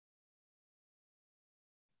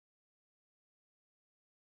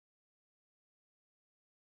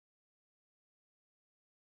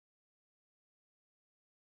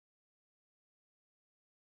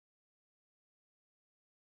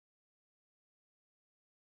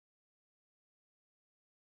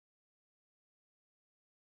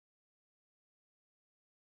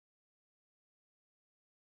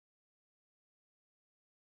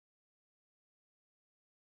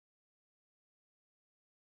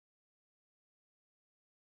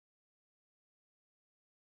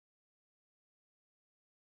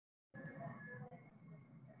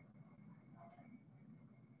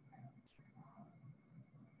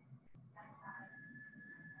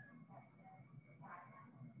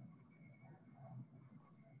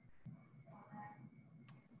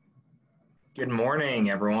Good morning,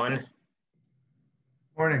 everyone.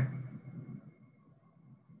 Morning.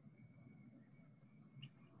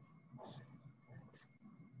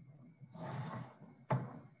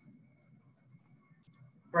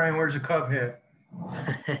 Brian, where's the cup hit?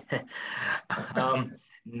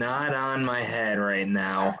 Not on my head right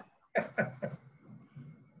now.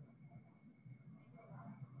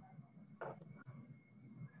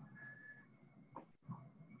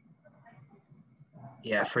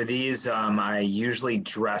 Yeah, for these, I usually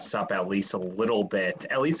dress up at least a little bit,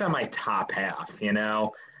 at least on my top half, And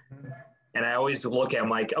I always look at, I'm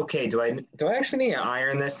like, okay, do I actually need to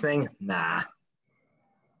iron this thing? Nah.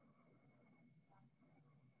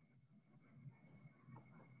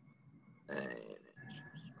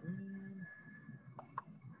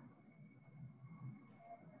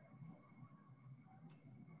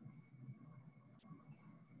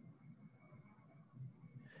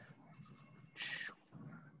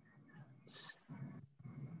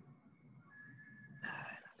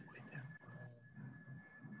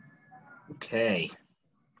 Okay.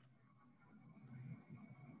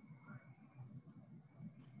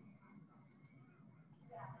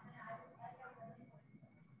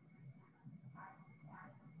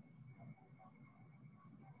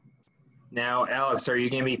 Now, Alex, are you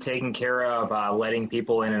going to be taking care of letting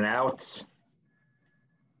people in and out?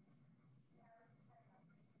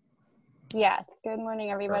 Yes, good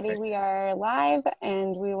morning, everybody. Perfect. We are live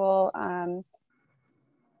and we will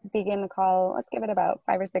begin the call. Let's give it about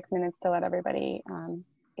 5 or 6 minutes to let everybody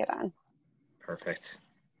get on. Perfect.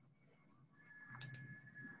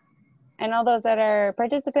 And all those that are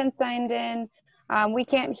participants signed in, we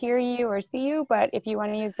can't hear you or see you, but if you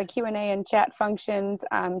want to use the Q&A and chat functions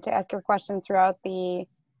to ask your questions throughout the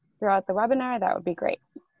webinar, that would be great.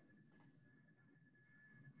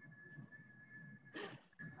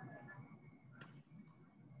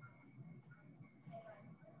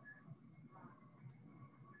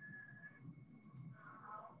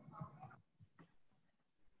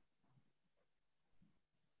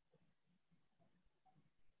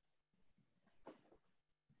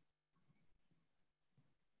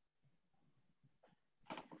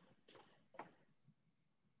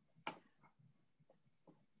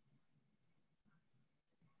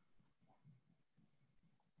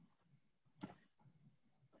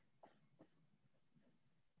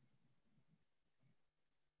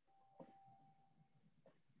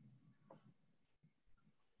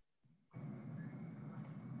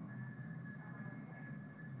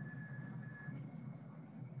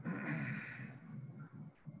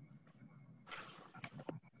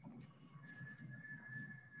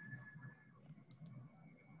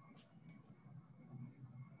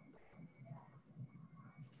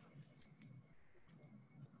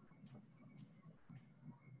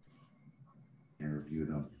 Interviewed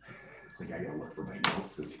them. Like, I gotta look for my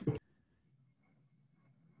notes this week.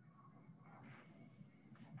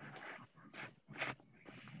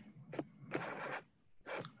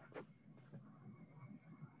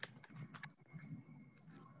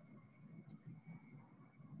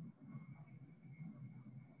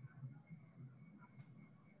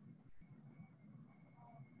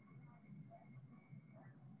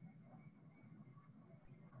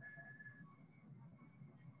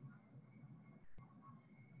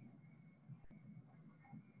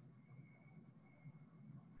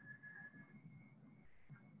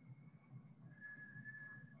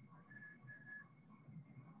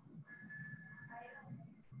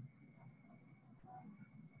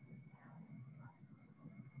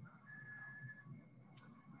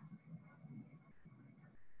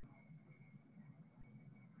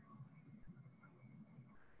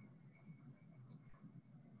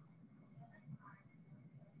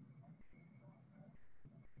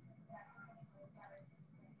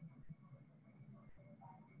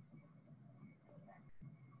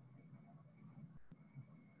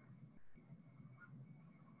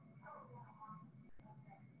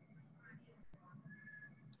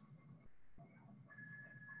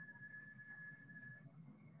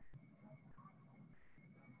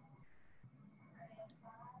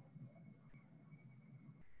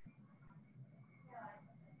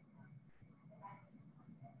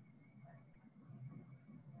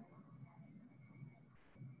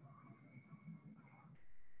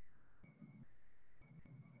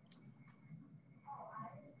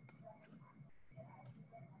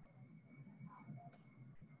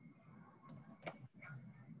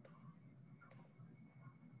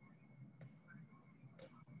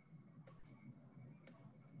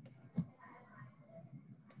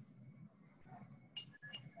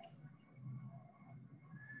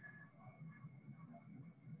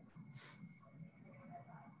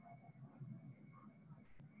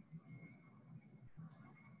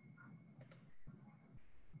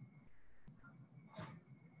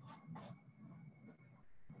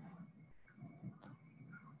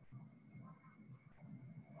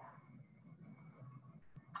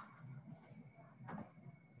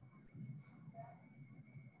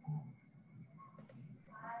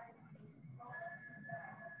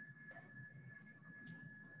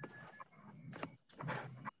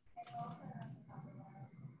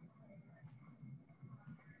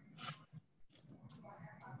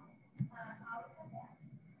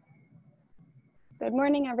 Good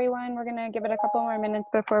morning, everyone. We're going to give it a couple more minutes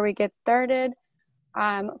before we get started.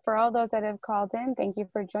 For all those that have called in, thank you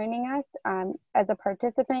for joining us. As a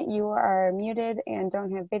participant, you are muted and don't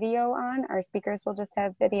have video on. Our speakers will just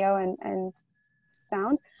have video and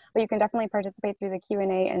sound, but you can definitely participate through the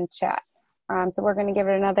Q&A and chat. So we're going to give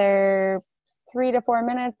it another 3 to 4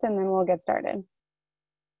 minutes and then we'll get started.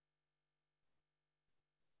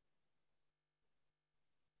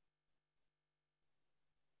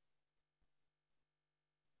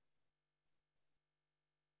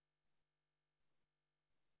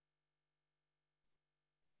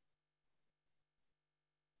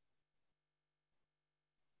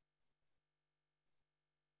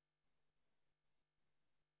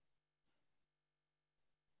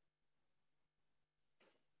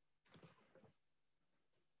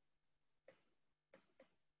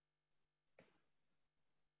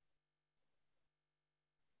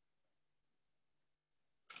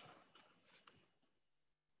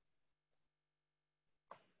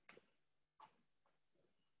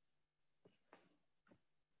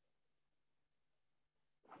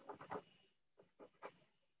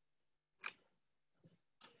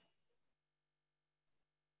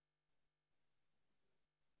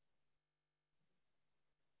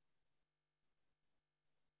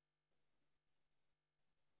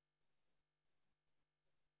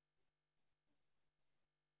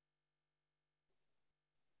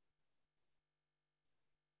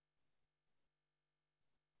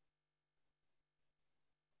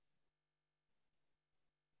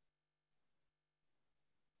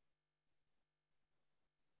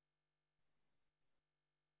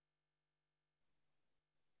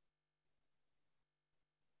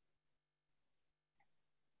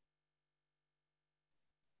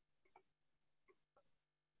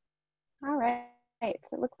 All right,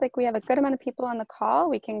 so it looks like we have a good amount of people on the call.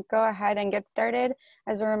 We can go ahead and get started.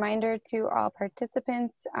 As a reminder to all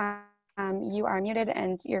participants, you are muted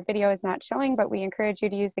and your video is not showing, but we encourage you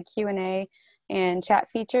to use the Q&A and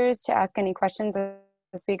chat features to ask any questions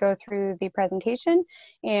as we go through the presentation,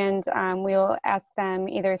 and we'll ask them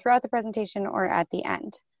either throughout the presentation or at the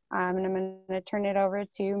end. And I'm going to turn it over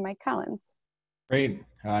to Mike Collins. Great.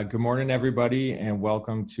 Good morning, everybody, and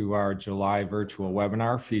welcome to our July virtual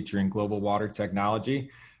webinar featuring global water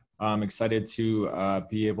technology. I'm excited to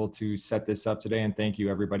be able to set this up today, and thank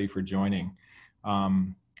you, everybody, for joining.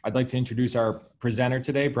 I'd like to introduce our presenter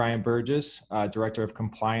today, Brian Burgess, Director of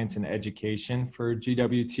Compliance and Education for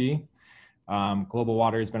GWT. Global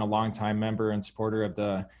Water has been a longtime member and supporter of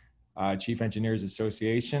the Chief Engineers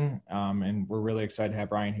Association, and we're really excited to have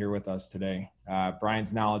Brian here with us today.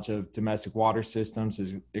 Brian's knowledge of domestic water systems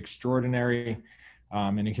is extraordinary,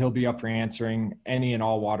 and he'll be up for answering any and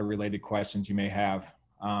all water-related questions you may have.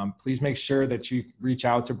 Please make sure that you reach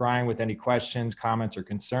out to Brian with any questions, comments, or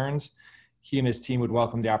concerns. He and his team would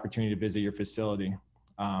welcome the opportunity to visit your facility.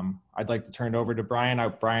 I'd like to turn it over to Brian.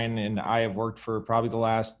 Brian and I have worked for probably the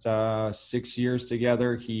last 6 years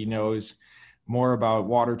together. He knows more about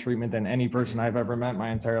water treatment than any person I've ever met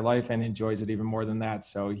my entire life, and enjoys it even more than that.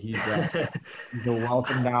 So he's a wealth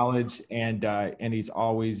of knowledge, and he's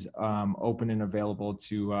always open and available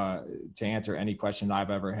to answer any question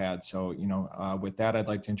I've ever had. So, with that, I'd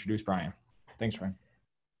like to introduce Brian. Thanks, Brian.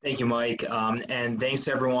 Thank you, Mike. And thanks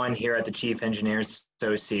to everyone here at the Chief Engineers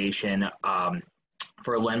Association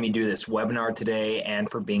for letting me do this webinar today and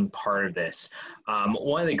for being part of this.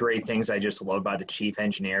 One of the great things I just love about the Chief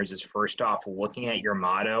Engineers is, first off, looking at your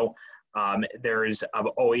motto, there is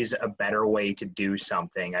always a better way to do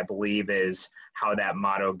something, I believe, is how that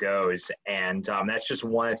motto goes. And that's just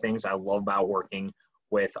one of the things I love about working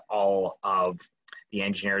with all of the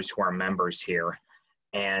engineers who are members here.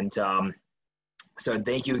 And so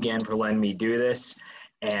thank you again for letting me do this.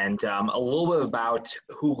 And a little bit about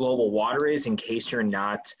who Global Water is, in case you're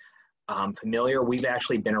not familiar. We've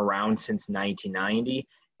actually been around since 1990.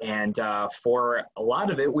 And for a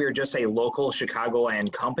lot of it, we were just a local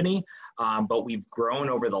Chicagoland company, but we've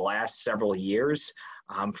grown over the last several years.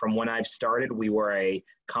 From when I've started, we were a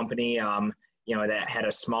company that had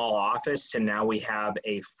a small office, and now we have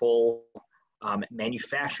a full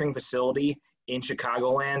manufacturing facility in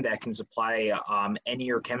Chicagoland that can supply any of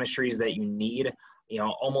your chemistries that you need,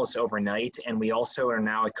 almost overnight. And we also are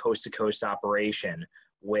now a coast-to-coast operation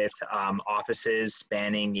with offices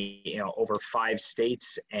spanning, over 5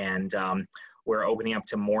 states, and we're opening up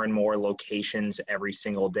to more and more locations every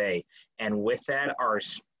single day. And with that, our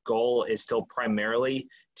goal is still primarily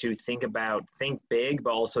to think big,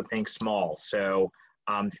 but also think small. So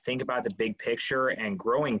think about the big picture and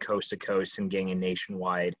growing coast-to-coast and getting a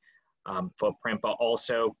nationwide footprint, but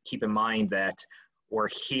also keep in mind that We're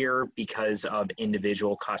here because of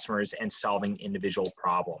individual customers and solving individual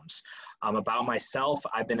problems. About myself,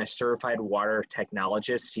 I've been a certified water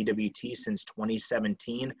technologist, CWT, since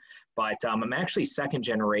 2017, but I'm actually second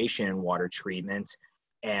generation in water treatment.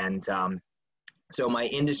 And so my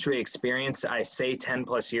industry experience, I say 10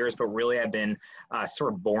 plus years, but really I've been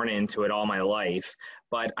sort of born into it all my life.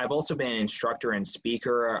 But I've also been an instructor and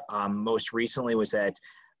speaker. Most recently was at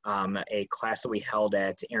a class that we held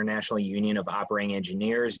at International Union of Operating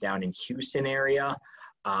Engineers down in Houston area.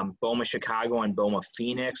 BOMA Chicago and BOMA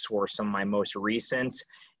Phoenix were some of my most recent.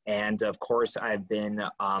 And of course, I've been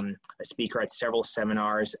a speaker at several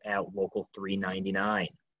seminars at Local 399.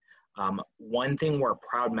 One thing we're a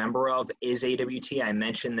proud member of is AWT. I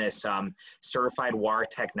mentioned this certified water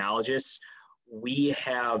technologists. We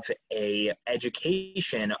have a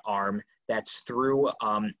education arm that's through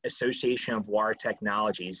Association of Water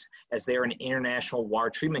Technologies, as they're an international water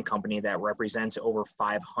treatment company that represents over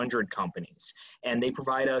 500 companies. And they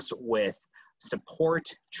provide us with support,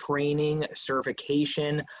 training,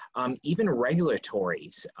 certification, even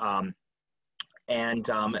regulatories, and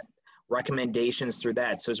recommendations through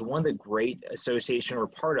that. So it's one of the great association we're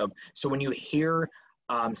part of. So when you hear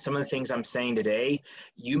some of the things I'm saying today,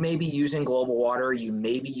 you may be using Global Water, you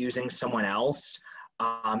may be using someone else.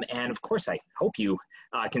 And of course, I hope you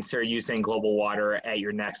consider using Global Water at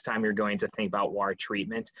your next time you're going to think about water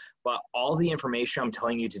treatment. But all the information I'm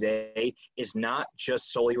telling you today is not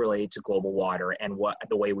just solely related to Global Water and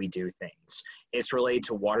the way we do things. It's related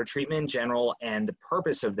to water treatment in general, and the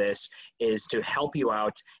purpose of this is to help you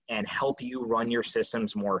out and help you run your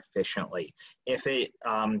systems more efficiently. If it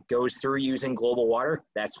goes through using Global Water,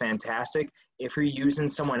 that's fantastic. If you're using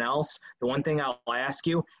someone else, the one thing I'll ask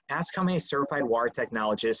you, ask how many certified water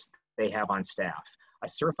technologists they have on staff. A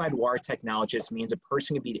certified water technologist means a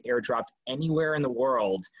person can be airdropped anywhere in the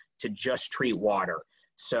world to just treat water.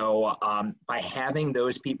 So by having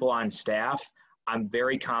those people on staff, I'm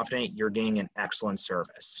very confident you're getting an excellent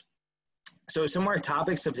service. So some of our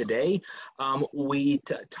topics of today, we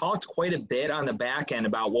talked quite a bit on the back end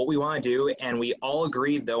about what we want to do, and we all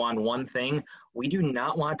agreed though on one thing: we do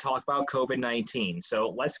not want to talk about COVID-19.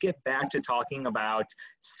 So let's get back to talking about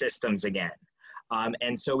systems again.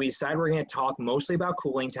 And so we decided we're going to talk mostly about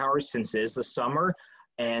cooling towers since it is the summer,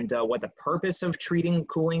 and what the purpose of treating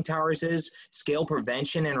cooling towers is, scale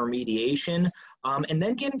prevention and remediation, and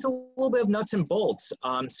then get into a little bit of nuts and bolts.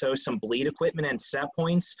 So some bleed equipment and set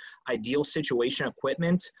points, ideal situation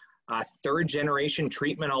equipment, third generation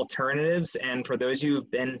treatment alternatives. And for those of you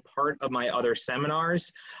who've been part of my other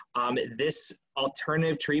seminars, this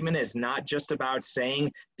alternative treatment is not just about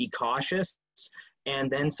saying be cautious,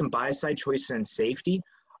 and then some biocide choices and safety.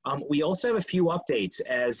 We also have a few updates,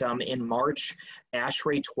 as in March,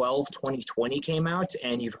 ASHRAE 12-2020 came out,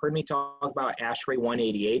 and you've heard me talk about ASHRAE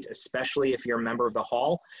 188, especially if you're a member of the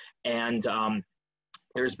hall. And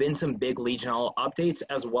there's been some big Legionella updates,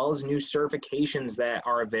 as well as new certifications that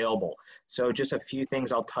are available. So just a few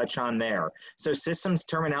things I'll touch on there. So systems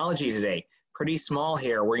terminology today. Pretty small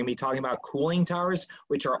here. We're going to be talking about cooling towers,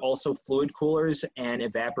 which are also fluid coolers and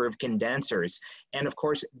evaporative condensers. And of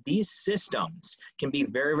course, these systems can be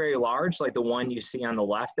very, very large, like the one you see on the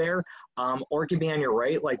left there, or it can be on your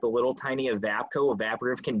right, like the little tiny Evapco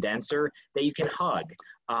evaporative condenser that you can hug.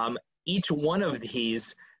 Each one of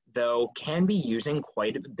these, though, can be using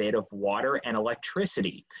quite a bit of water and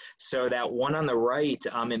electricity. So that one on the right,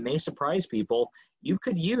 it may surprise people. You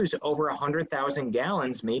could use over 100,000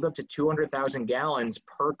 gallons, maybe up to 200,000 gallons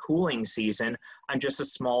per cooling season on just a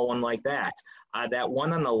small one like that. That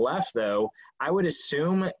one on the left, though, I would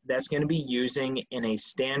assume that's going to be using in a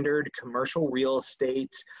standard commercial real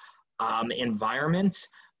estate environment,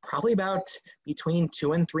 probably about between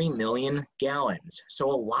 2 and 3 million gallons. So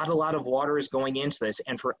a lot of water is going into this.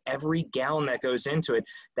 And for every gallon that goes into it,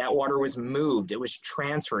 that water was moved, it was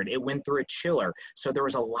transferred, it went through a chiller. So there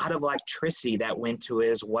was a lot of electricity that went to it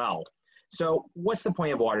as well. So what's the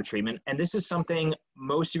point of water treatment? And this is something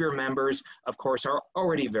most of your members, of course, are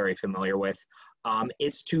already very familiar with.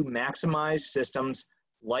 It's to maximize systems'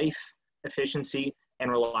 life, efficiency, and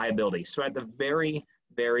reliability. So at the very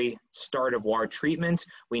start of water treatment,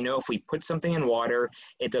 we know if we put something in water,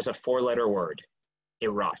 it does a 4-letter word: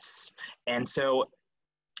 it rusts. And so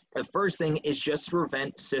the first thing is just to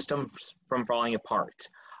prevent systems from falling apart.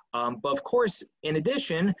 But of course, in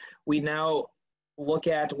addition, we now look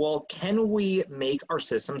at, well, can we make our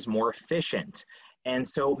systems more efficient? And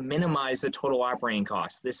so minimize the total operating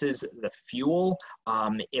costs. This is the fuel,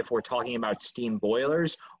 if we're talking about steam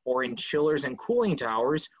boilers, or in chillers and cooling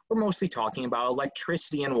towers, we're mostly talking about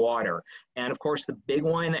electricity and water. And of course, the big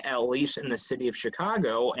one, at least in the city of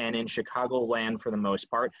Chicago and in Chicagoland for the most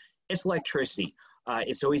part, it's electricity.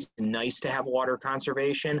 It's always nice to have water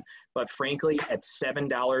conservation, but frankly, at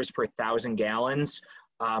 $7 per 1,000 gallons,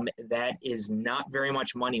 that is not very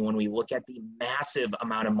much money when we look at the massive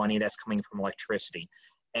amount of money that's coming from electricity.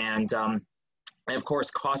 And of course,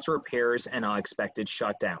 cost of repairs and unexpected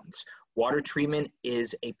shutdowns. Water treatment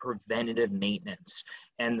is a preventative maintenance.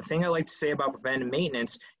 And the thing I like to say about preventative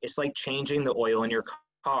maintenance, it's like changing the oil in your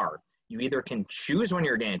car. You either can choose when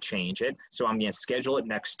you're going to change it. So I'm going to schedule it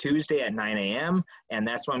next Tuesday at 9 a.m. and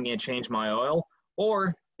that's when I'm going to change my oil,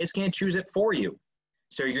 or it's going to choose it for you.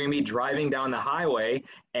 So you're going to be driving down the highway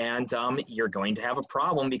and you're going to have a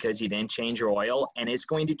problem because you didn't change your oil, and it's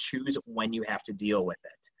going to choose when you have to deal with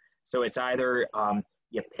it. So it's either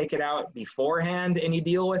you pick it out beforehand and you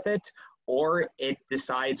deal with it, or it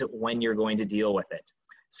decides when you're going to deal with it.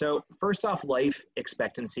 So first off, life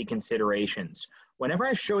expectancy considerations. Whenever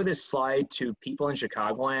I show this slide to people in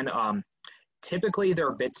Chicagoland, typically they're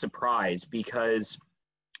a bit surprised because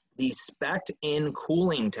the spec'd-in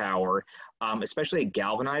cooling tower, especially a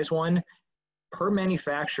galvanized one, per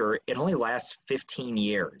manufacturer, it only lasts 15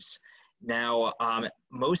 years. Now,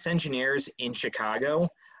 most engineers in Chicago,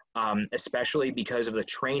 especially because of the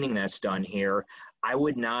training that's done here, I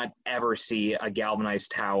would not ever see a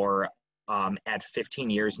galvanized tower at 15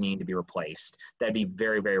 years needing to be replaced. That'd be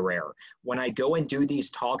very, very rare. When I go and do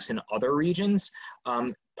these talks in other regions,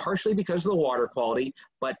 partially because of the water quality,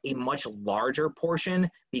 but a much larger portion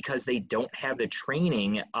because they don't have the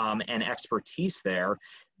training and expertise there,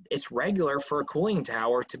 it's regular for a cooling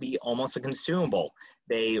tower to be almost a consumable.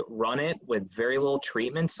 They run it with very little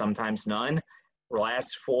treatment, sometimes none,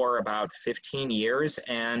 lasts for about 15 years,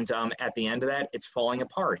 and at the end of that, it's falling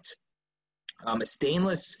apart. A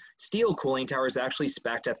stainless steel cooling tower is actually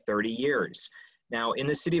spec'd at 30 years. Now, in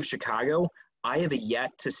the city of Chicago, I have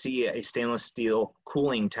yet to see a stainless steel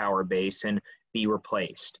cooling tower basin be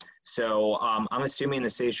replaced. So I'm assuming in the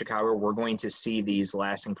city of Chicago, we're going to see these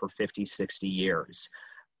lasting for 50, 60 years.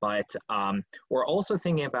 But we're also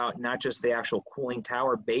thinking about not just the actual cooling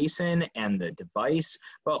tower basin and the device,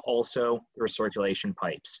 but also the recirculation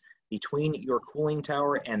pipes. Between your cooling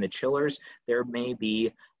tower and the chillers, there may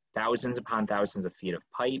be thousands upon thousands of feet of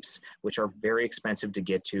pipes, which are very expensive to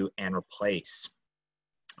get to and replace.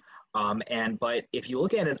 But if you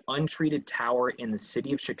look at an untreated tower in the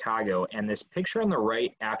city of Chicago, and this picture on the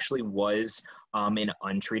right actually was an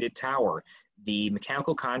untreated tower. The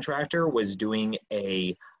mechanical contractor was doing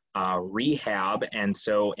a rehab, and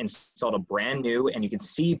so installed a brand new, and you can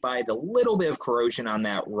see by the little bit of corrosion on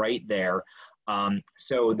that right there.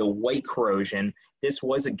 So the white corrosion, this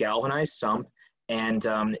was a galvanized sump, and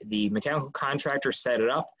the mechanical contractor set it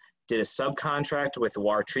up, did a subcontract with the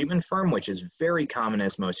water treatment firm, which is very common,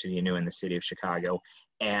 as most of you knew, in the city of Chicago.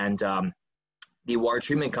 And the water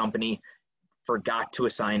treatment company forgot to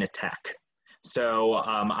assign a tech. So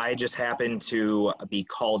I just happened to be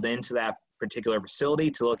called into that particular facility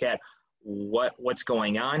to look at what's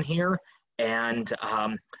going on here. And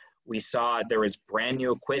we saw there was brand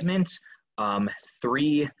new equipment,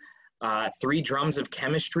 three drums of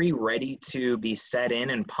chemistry ready to be set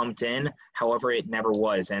in and pumped in. However, it never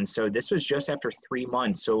was. And so this was just after 3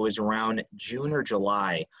 months. So it was around June or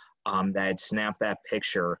July that I'd snapped that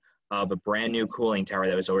picture of a brand new cooling tower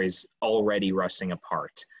that was already rusting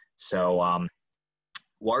apart. So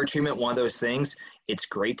water treatment, one of those things, it's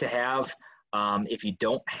great to have. If you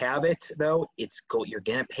don't have it though, you're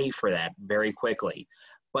gonna pay for that very quickly.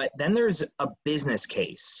 But then there's a business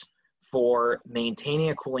case for maintaining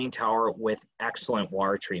a cooling tower with excellent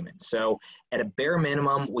water treatment. So at a bare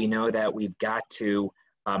minimum, we know that we've got to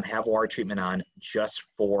have water treatment on just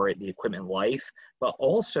for the equipment life, but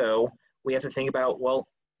also we have to think about, well,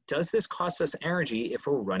 does this cost us energy if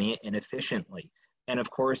we're running it inefficiently? And of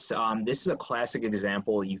course, this is a classic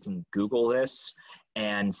example. You can Google this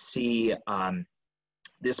and see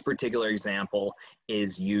this particular example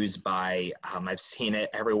is used by, I've seen it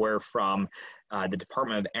everywhere from the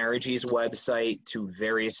Department of Energy's website to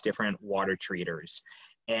various different water treaters.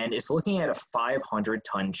 And it's looking at a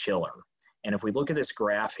 500-ton chiller. And if we look at this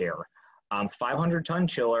graph here, 500-ton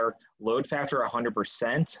chiller, load factor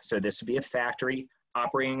 100%. So this would be a factory.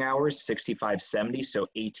 Operating hours, 65, 70, so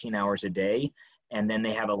 18 hours a day. And then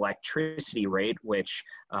they have electricity rate, which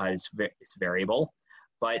is variable.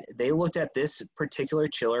 But they looked at this particular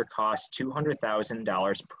chiller cost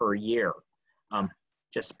 $200,000 per year,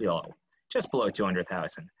 just below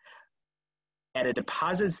 $200,000. at a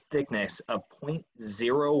deposit's thickness of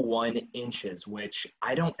 0.01 inches, which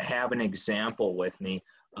I don't have an example with me.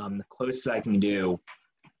 The closest I can do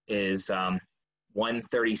is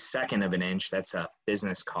 1/32 of an inch. That's a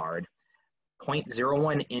business card.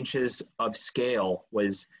 0.01 inches of scale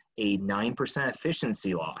was a 9%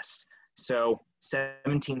 efficiency loss. So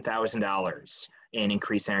 $17,000 in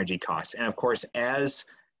increased energy costs. And of course, as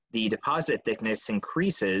the deposit thickness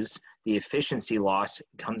increases, the efficiency loss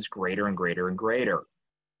becomes greater and greater and greater.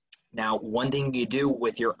 Now, one thing you do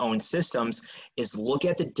with your own systems is look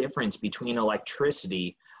at the difference between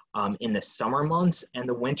electricity in the summer months and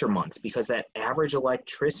the winter months, because that average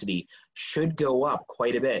electricity should go up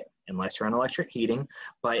quite a bit, unless you're on electric heating,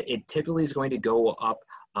 but it typically is going to go up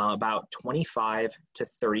about 25 to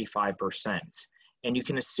 35%. And you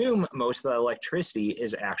can assume most of the electricity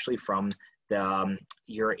is actually from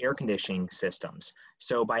your air conditioning systems.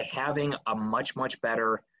 So by having a much, much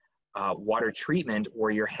better water treatment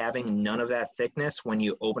where you're having none of that thickness when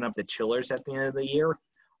you open up the chillers at the end of the year,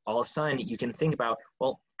 all of a sudden you can think about,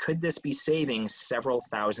 well, could this be saving several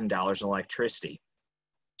 $1,000s in electricity?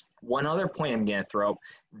 One other point I'm going to throw,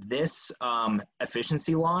 this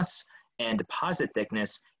efficiency loss and deposit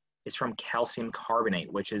thickness is from calcium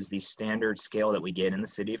carbonate, which is the standard scale that we get in the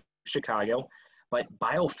city of Chicago. But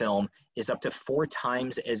biofilm is up to 4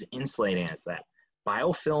 times as insulating as that.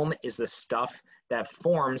 Biofilm is the stuff that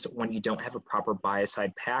forms when you don't have a proper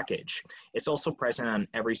biocide package. It's also present on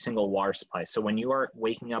every single water supply. So when you are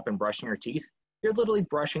waking up and brushing your teeth, you're literally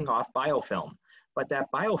brushing off biofilm. But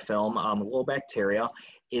that biofilm, little bacteria,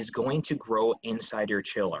 is going to grow inside your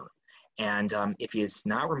chiller. And if it's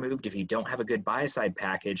not removed, if you don't have a good biocide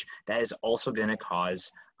package, that is also going to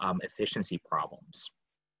cause efficiency problems.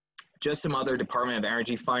 Just some other Department of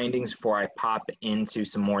Energy findings before I pop into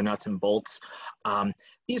some more nuts and bolts.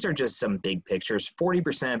 These are just some big pictures.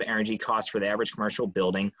 40% of energy costs for the average commercial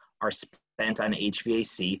building are spent on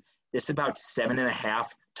HVAC. This is about 7.5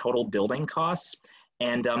 total building costs.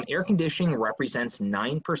 And air conditioning represents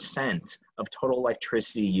 9% of total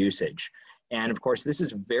electricity usage. And of course, this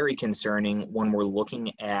is very concerning when we're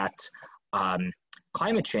looking at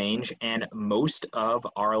climate change, and most of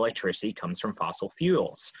our electricity comes from fossil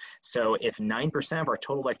fuels. So if 9% of our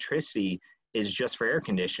total electricity is just for air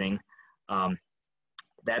conditioning,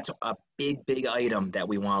 that's a big, big item that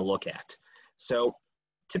we want to look at. So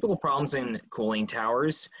typical problems in cooling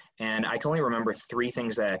towers, and I can only remember 3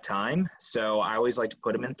 things at a time, so I always like to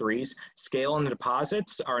put them in 3s. Scale and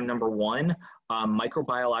deposits are number 1,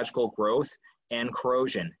 microbiological growth, and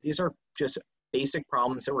corrosion. These are just basic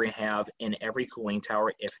problems that we have in every cooling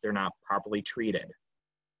tower if they're not properly treated.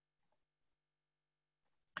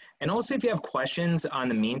 And also, if you have questions on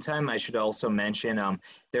the meantime, I should also mention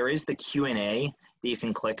there is the Q&A that you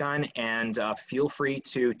can click on, and feel free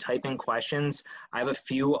to type in questions. I have a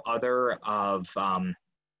few other of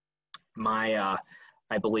my,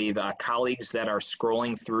 I believe, colleagues that are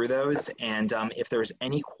scrolling through those. And if there's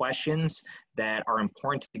any questions that are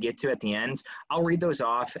important to get to at the end, I'll read those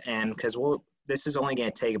off, and because this is only going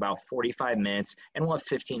to take about 45 minutes, and we'll have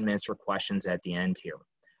 15 minutes for questions at the end here.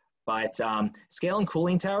 But scale and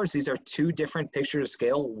cooling towers, these are 2 different pictures of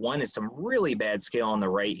scale. One is some really bad scale on the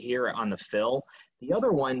right here on the fill. The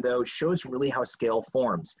other one, though, shows really how scale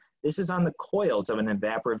forms. This is on the coils of an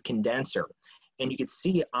evaporative condenser. And you can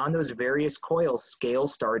see on those various coils, scale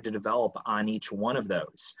started to develop on each one of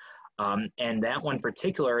those. And that one in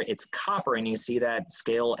particular, it's copper, and you see that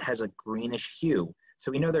scale has a greenish hue.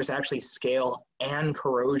 So we know there's actually scale and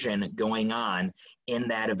corrosion going on in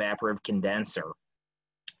that evaporative condenser.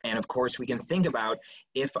 And of course, we can think about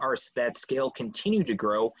if that scale continued to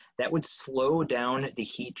grow, that would slow down the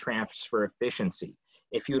heat transfer efficiency.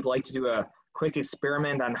 If you'd like to do a quick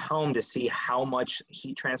experiment on home to see how much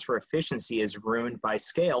heat transfer efficiency is ruined by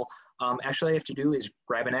scale, actually all you have to do is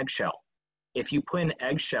grab an eggshell. If you put an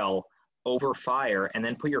eggshell over fire and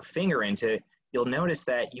then put your finger into it, you'll notice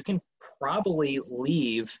that you can probably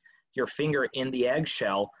leave your finger in the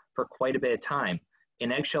eggshell for quite a bit of time.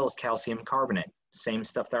 An eggshell is calcium carbonate, same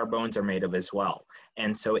stuff that our bones are made of as well.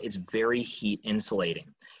 And so it's very heat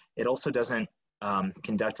insulating. It also doesn't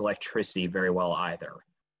conduct electricity very well either.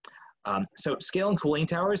 So scale and cooling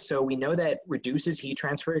towers, so we know that reduces heat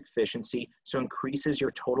transfer efficiency, so increases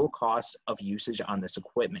your total cost of usage on this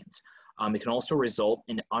equipment. It can also result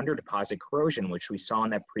in under-deposit corrosion, which we saw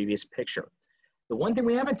in that previous picture. The one thing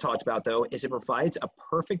we haven't talked about, though, is it provides a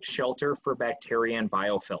perfect shelter for bacteria and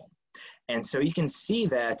biofilm. And so you can see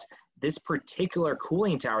that this particular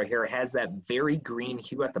cooling tower here has that very green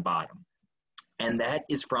hue at the bottom. And that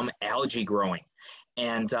is from algae growing.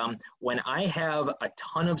 And when I have a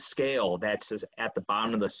ton of scale that's at the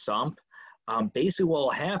bottom of the sump, basically what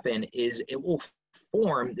will happen is it will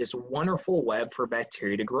form this wonderful web for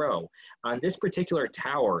bacteria to grow. On this particular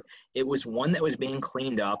tower, it was one that was being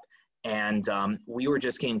cleaned up, and we were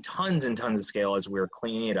just getting tons and tons of scale as we were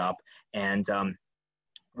cleaning it up. And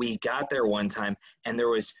we got there one time, and there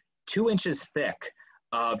was 2 inches thick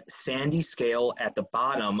of sandy scale at the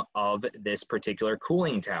bottom of this particular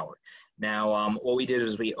cooling tower. Now, what we did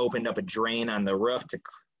is we opened up a drain on the roof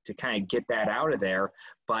to kind of get that out of there.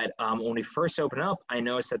 But when we first opened up, I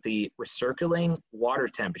noticed that the recirculating water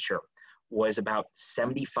temperature was about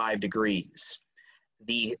 75 degrees.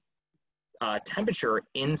 The temperature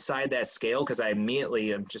inside that scale, because I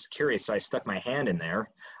immediately, I'm just curious, so I stuck my hand in there,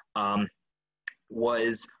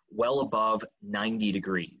 was well above 90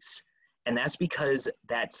 degrees. And that's because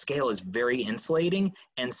that scale is very insulating.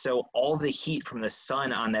 And so all the heat from the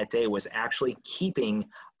sun on that day was actually keeping,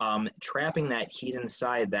 trapping that heat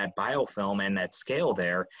inside that biofilm and that scale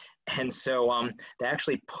there. And so they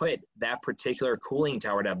actually put that particular cooling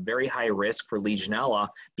tower at a very high risk for Legionella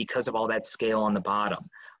because of all that scale on the bottom.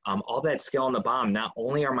 All that scale on the bottom, not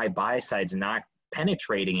only are my biocides not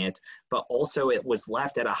penetrating it, but also it was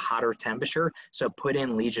left at a hotter temperature, so it put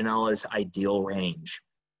in Legionella's ideal range.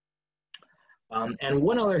 And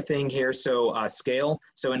one other thing here, so scale.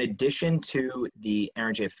 So in addition to the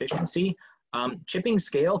energy efficiency, chipping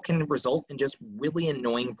scale can result in just really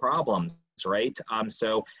annoying problems, right?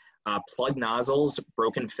 Plug nozzles,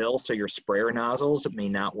 broken fill, so your sprayer nozzles may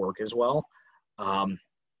not work as well.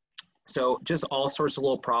 So just all sorts of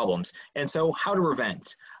little problems. And so how to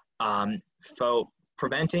prevent?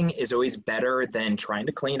 Preventing is always better than trying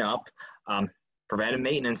to clean up. Preventive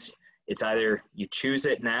maintenance, it's either you choose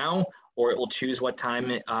it now or it will choose what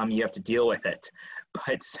time you have to deal with it.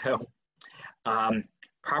 But so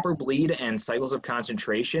proper bleed and cycles of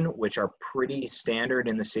concentration, which are pretty standard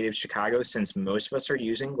in the city of Chicago since most of us are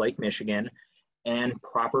using Lake Michigan, and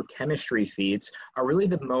proper chemistry feeds are really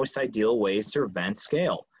the most ideal ways to prevent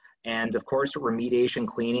scale. And of course, remediation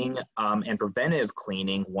cleaning and preventive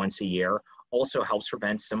cleaning once a year also helps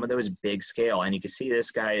prevent some of those big scale. And you can see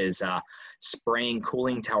this guy is spraying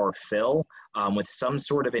cooling tower fill with some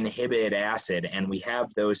sort of inhibited acid, and we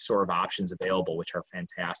have those sort of options available, which are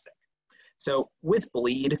fantastic. So with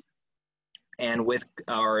bleed and with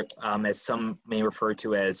our, as some may refer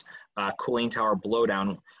to as cooling tower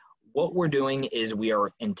blowdown, what we're doing is we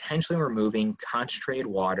are intentionally removing concentrated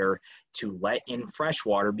water to let in fresh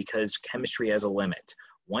water because chemistry has a limit.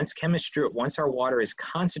 Once our water is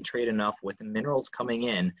concentrated enough with the minerals coming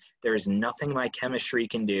in, there is nothing my chemistry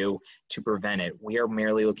can do to prevent it. We are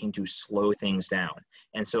merely looking to slow things down.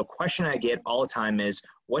 And so a question I get all the time is,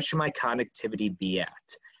 what should my conductivity be at?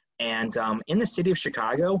 And in the city of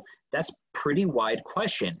Chicago, that's a pretty wide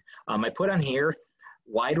question. I put on here,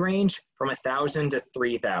 wide range from 1,000 to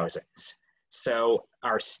 3,000. So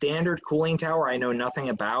our standard cooling tower, I know nothing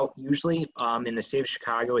about. Usually in the state of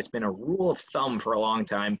Chicago, it's been a rule of thumb for a long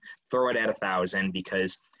time, throw it at 1,000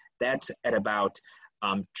 because that's at about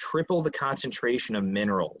triple the concentration of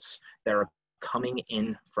minerals that are coming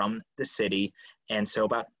in from the city. And so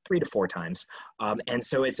about 3 to 4 times. And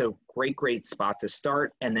so it's a great spot to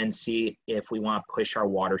start and then see if we want to push our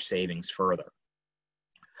water savings further.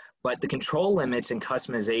 But the control limits and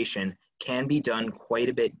customization can be done quite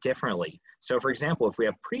a bit differently. So for example, if we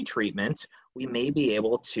have pre-treatment, we may be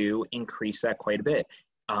able to increase that quite a bit,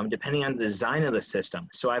 depending on the design of the system.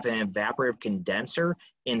 So I have an evaporative condenser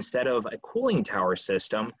instead of a cooling tower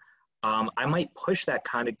system. I might push that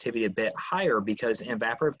conductivity a bit higher because an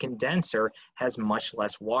evaporative condenser has much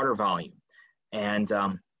less water volume. And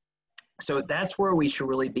so that's where we should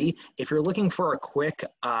really be. If you're looking for a quick,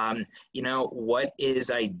 what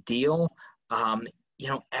is ideal,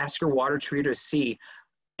 ask your water treater to see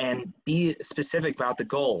and be specific about the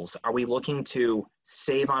goals. Are we looking to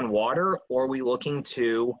save on water, or are we looking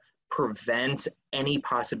to prevent any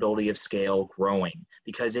possibility of scale growing?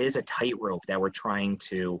 Because it is a tightrope that we're trying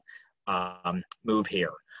to move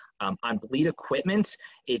here. On bleed equipment,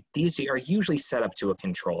 these are usually set up to a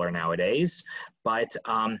controller nowadays, but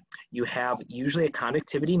you have usually a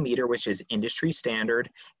conductivity meter, which is industry standard,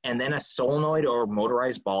 and then a solenoid or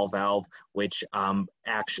motorized ball valve, which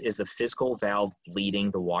actually is the physical valve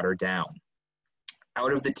bleeding the water down.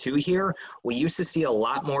 Out of the two here, we used to see a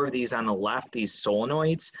lot more of these on the left, these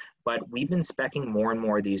solenoids, but we've been speccing more and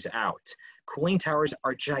more of these out. Cooling towers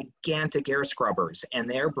are gigantic air scrubbers, and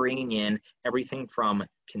they're bringing in everything from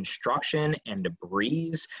construction and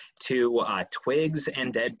debris to twigs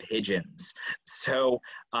and dead pigeons. So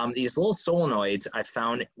these little solenoids I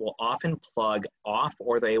found will often plug off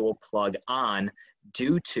or they will plug on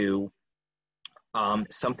due to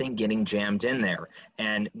something getting jammed in there.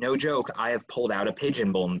 And no joke, I have pulled out a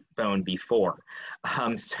pigeon bone before.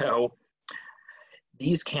 So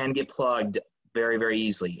these can get plugged very, very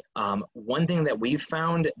easily. One thing that we've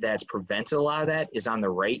found that's prevented a lot of that is on the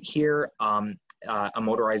right here, a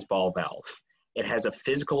motorized ball valve. It has a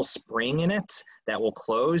physical spring in it that will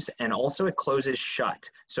close, and also it closes shut.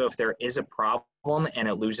 So if there is a problem and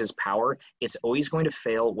it loses power, it's always going to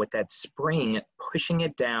fail with that spring pushing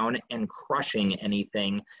it down and crushing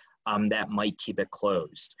anything that might keep it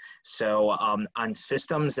closed. So on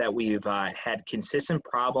systems that we've had consistent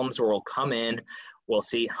problems where we'll come in, we'll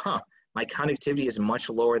see, my conductivity is much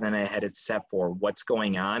lower than I had it set for. What's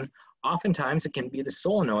going on? Oftentimes it can be the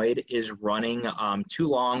solenoid is running too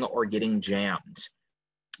long or getting jammed.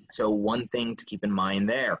 So one thing to keep in mind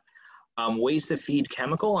there. Ways to feed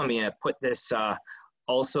chemical, I'm going to put this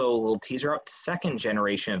also a little teaser out, second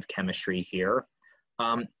generation of chemistry here.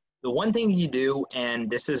 The one thing you do, and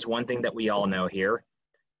this is one thing that we all know here,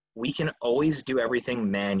 we can always do everything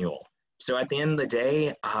manual. So at the end of the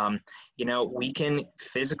day, you know, we can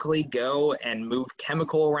physically go and move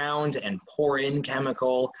chemical around and pour in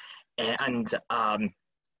chemical and,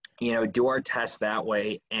 you know, do our tests that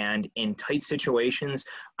way. And in tight situations,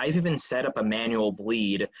 I've even set up a manual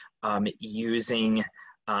bleed using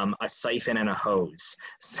a siphon and a hose.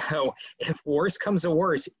 So if worse comes to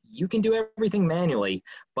worse, you can do everything manually,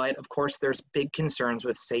 but of course there's big concerns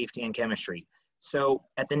with safety and chemistry. So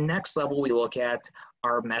at the next level, we look at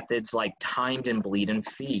our methods like timed and bleed and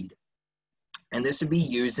feed. And this would be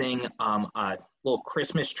using a little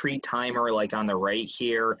Christmas tree timer like on the right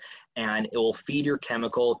here, and it will feed your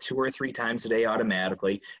chemical 2 or 3 times a day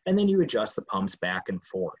automatically, and then you adjust the pumps back and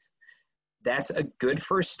forth. That's a good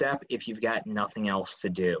first step if you've got nothing else to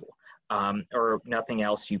do, or nothing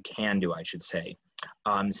else you can do, I should say.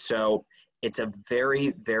 So it's a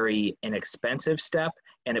very, very inexpensive step,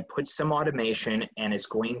 and it puts some automation and is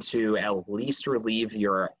going to at least relieve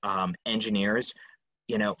your engineers,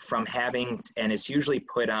 you know, from having, and it's usually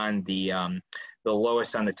put on the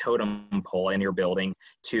lowest on the totem pole in your building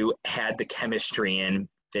to add the chemistry in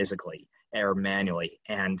physically or manually.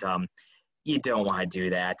 And you don't want to do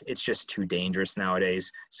that. It's just too dangerous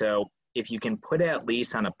nowadays. So if you can put it at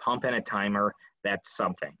least on a pump and a timer, that's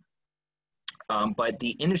something. But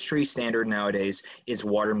the industry standard nowadays is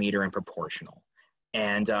water meter and proportional.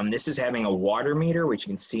 And this is having a water meter, which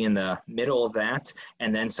you can see in the middle of that,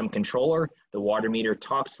 and then some controller. The water meter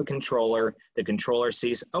talks to the controller. The controller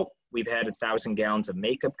sees, oh, we've had 1,000 gallons of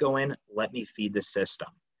makeup go in. Let me feed the system.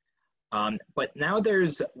 But now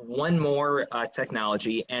there's one more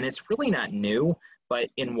technology, and it's really not new, but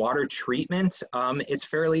in water treatment, it's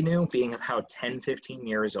fairly new, being about 10, 15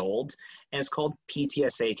 years old, and it's called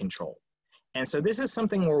PTSA control. And so this is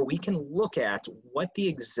something where we can look at what the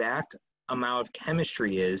exact amount of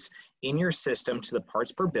chemistry is in your system to the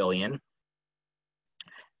parts per billion.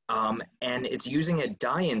 And it's using a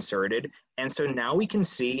dye inserted. And so now we can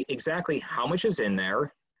see exactly how much is in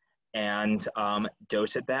there and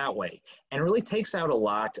dose it that way. And it really takes out a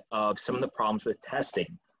lot of some of the problems with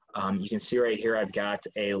testing. You can see right here, I've got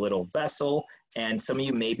a little vessel, and some of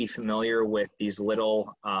you may be familiar with these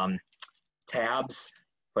little tabs.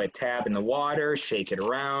 Put a tab in the water, shake it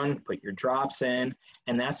around, put your drops in,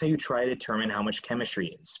 and that's how you try to determine how much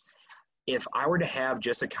chemistry is. If I were to have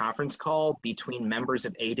just a conference call between members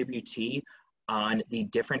of AWT on the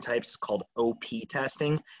different types called OP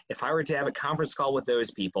testing, if I were to have a conference call with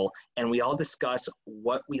those people and we all discuss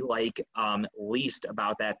what we like least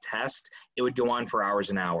about that test, it would go on for hours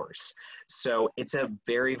and hours. So it's a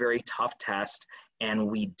very, very tough test, and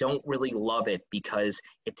we don't really love it because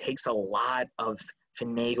it takes a lot of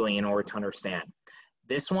finagling in order to understand.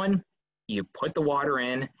 This one, you put the water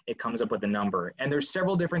in, it comes up with a number. And there's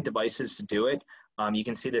several different devices to do it. You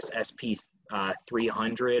can see this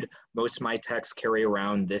SP300. Most of my techs carry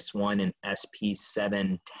around this one, in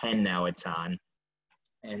SP710 now it's on.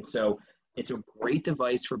 And so it's a great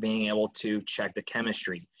device for being able to check the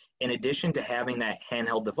chemistry. In addition to having that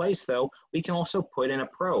handheld device though, we can also put in a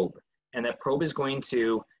probe. And that probe is going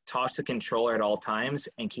to talk to the controller at all times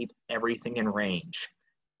and keep everything in range.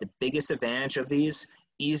 The biggest advantage of these,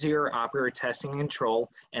 easier operator testing and control,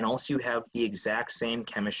 and also you have the exact same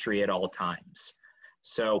chemistry at all times.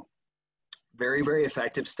 So very, very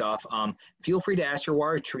effective stuff. Feel free to ask your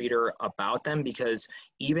water treater about them, because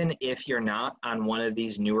even if you're not on one of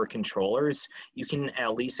these newer controllers, you can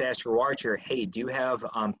at least ask your water treater, hey, do you have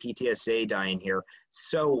PTSA dye in here?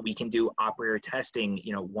 So we can do operator testing,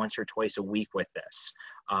 you know, once or twice a week with this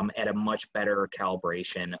at a much better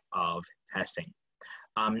calibration of testing.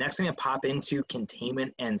 Next, I'm going to pop into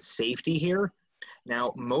containment and safety here.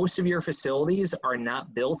 Now, most of your facilities are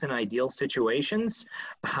not built in ideal situations.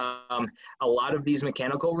 A lot of these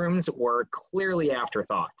mechanical rooms were clearly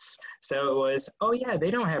afterthoughts. So it was, oh yeah,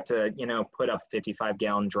 they don't have to, you know, put up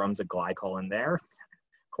 55-gallon drums of glycol in there.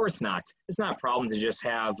 Of course not. It's not a problem to just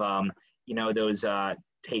have, you know, those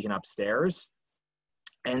taken upstairs.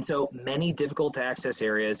 And so many difficult to access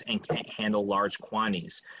areas and can't handle large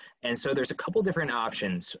quantities. And so there's a couple different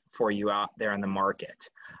options for you out there on the market.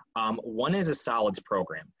 One is a solids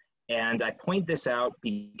program. And I point this out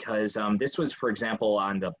because this was, for example,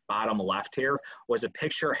 on the bottom left here, was a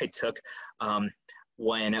picture I took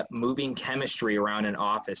when moving chemistry around an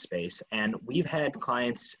office space. And we've had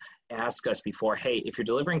clients ask us before, hey, if you're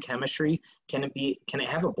delivering chemistry, can it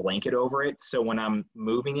have a blanket over it? So when I'm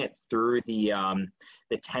moving it through the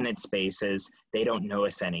tenant spaces, they don't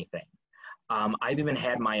notice anything. I've even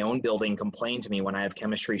had my own building complain to me when I have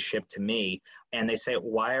chemistry shipped to me, and they say,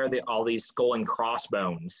 why are all these skull and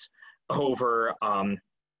crossbones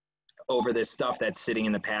over this stuff that's sitting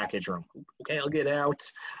in the package room? Okay, I'll get out.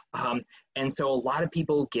 And so a lot of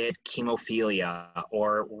people get chemophilia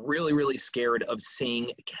or really, really scared of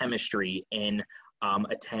seeing chemistry in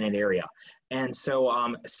a tenant area. And so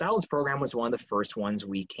a solids program was one of the first ones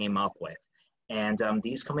we came up with. And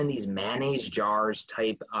these come in these mayonnaise jars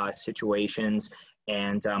type situations,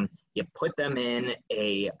 and you put them in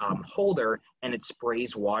a holder and it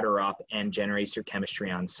sprays water up and generates your chemistry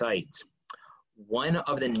on site. One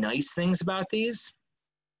of the nice things about these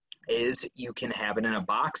is you can have it in a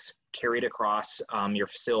box carried across your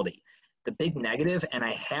facility. The big negative, and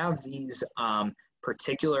I have these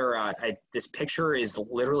this picture is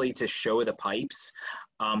literally to show the pipes.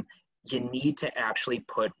 You need to actually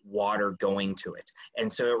put water going to it.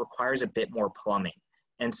 And so it requires a bit more plumbing.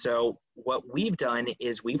 And so what we've done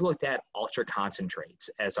is we've looked at ultra concentrates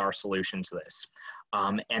as our solution to this.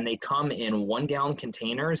 And they come in 1-gallon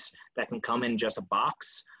containers that can come in just a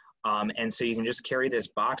box. And so you can just carry this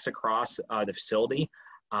box across the facility.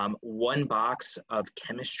 1 box of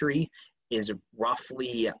chemistry is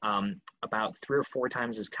roughly about 3 or 4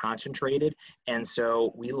 times as concentrated. And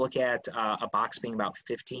so we look at a box being about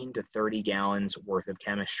 15 to 30 gallons worth of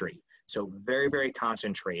chemistry. So very, very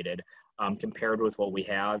concentrated compared with what we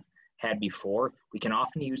have had before. We can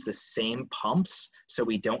often use the same pumps, so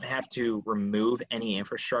we don't have to remove any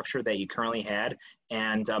infrastructure that you currently had.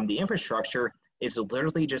 And the infrastructure is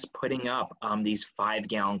literally just putting up these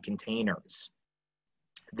 5-gallon containers.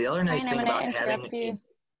 The other nice thing about having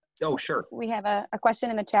oh, sure. We have a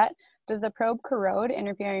question in the chat. Does the probe corrode,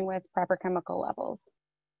 interfering with proper chemical levels?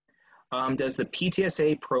 Does the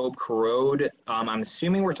PTSA probe corrode? I'm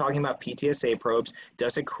assuming we're talking about PTSA probes.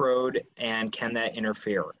 Does it corrode, and can that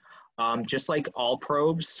interfere? Just like all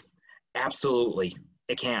probes, absolutely,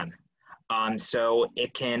 it can. So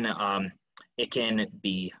it can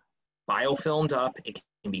be biofilmed up, it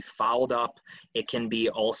can be fouled up, it can be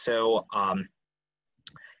also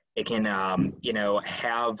it can, you know,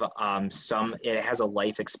 have it has a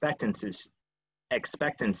life expectancy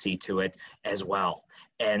to it as well.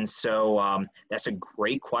 And so that's a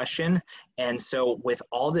great question. And so with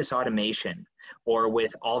all this automation or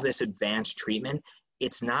with all this advanced treatment,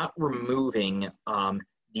 it's not removing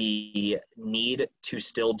the need to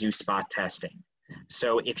still do spot testing.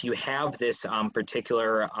 So if you have this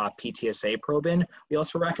particular PTSA probe in, we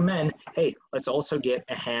also recommend, hey, let's also get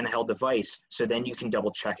a handheld device so then you can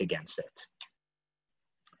double check against it.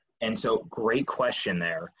 And so great question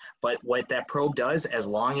there. But what that probe does, as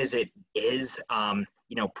long as it is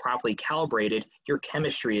you know, properly calibrated, your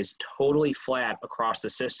chemistry is totally flat across the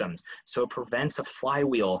systems. So it prevents a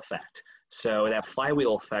flywheel effect. So that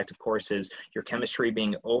flywheel effect, of course, is your chemistry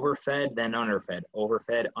being overfed, then underfed,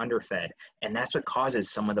 overfed, underfed. And that's what causes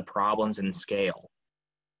some of the problems in scale.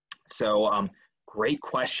 So great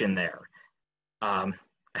question there. I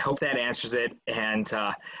hope that answers it. And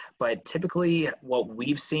but typically what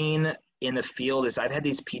we've seen in the field is I've had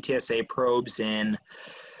these PTSA probes in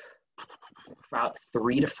about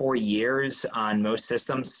 3 to 4 years on most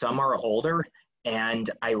systems. Some are older, and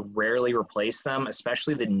I rarely replace them,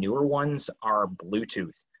 especially the newer ones are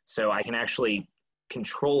Bluetooth. So I can actually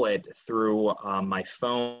control it through my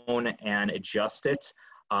phone and adjust it.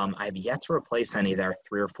 I've yet to replace any that are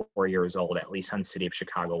 3 or 4 years old, at least on City of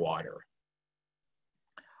Chicago water.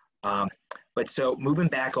 But so moving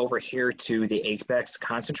back over here to the Apex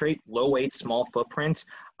concentrate, low weight, small footprint,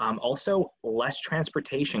 also less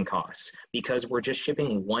transportation costs because we're just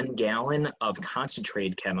shipping 1 gallon of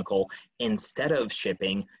concentrated chemical instead of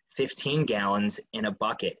shipping 15 gallons in a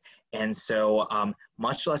bucket. And so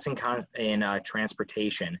much less in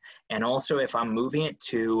transportation. And also if I'm moving it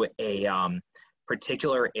to a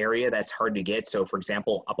particular area that's hard to get, so for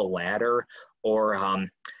example, up a ladder, or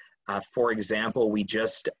for example, we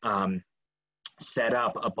just set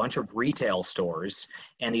up a bunch of retail stores,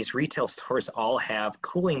 and these retail stores all have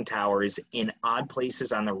cooling towers in odd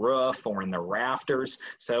places on the roof or in the rafters.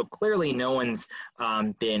 So clearly no one's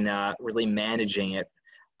been really managing it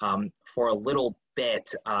for a little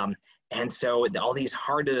bit. And so all these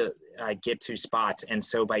hard to get to spots. And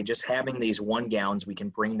so by just having these 1 gallons, we can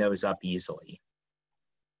bring those up easily.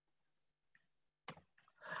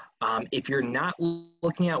 If you're not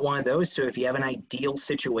looking at one of those, so if you have an ideal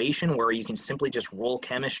situation where you can simply just roll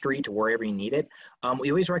chemistry to wherever you need it,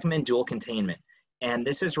 we always recommend dual containment. And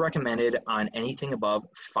this is recommended on anything above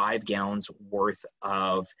 5 gallons worth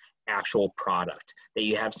of actual product, that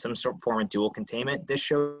you have some sort of form of dual containment. This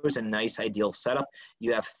shows a nice ideal setup.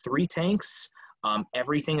 You have 3 tanks.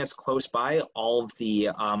 Everything is close by. All of the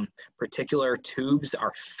particular tubes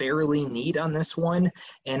are fairly neat on this one,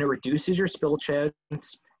 and it reduces your spill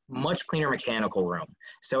chance. Much cleaner mechanical room.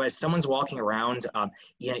 So as someone's walking around,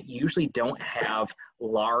 you usually don't have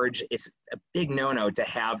large, it's a big no-no to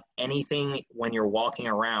have anything when you're walking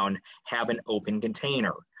around have an open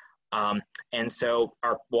container. And so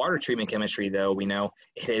our water treatment chemistry, though, we know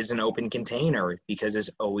it is an open container because it's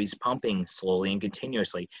always pumping slowly and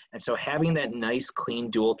continuously. And so having that nice, clean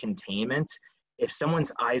dual containment, if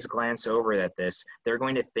someone's eyes glance over at this, they're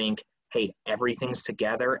going to think, hey, everything's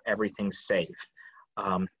together, everything's safe.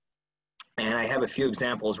 And I have a few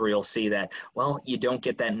examples where you'll see that, well, you don't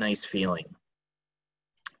get that nice feeling.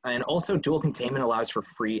 And also dual containment allows for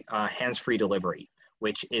free hands-free delivery,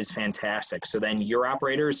 which is fantastic. So then your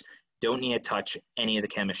operators don't need to touch any of the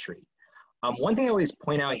chemistry. One thing I always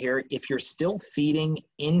point out here, if you're still feeding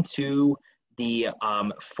into the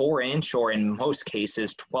 4-inch, or in most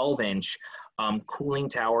cases 12-inch cooling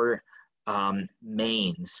tower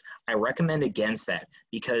mains, I recommend against that,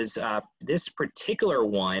 because this particular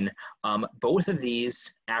one, both of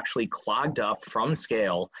these actually clogged up from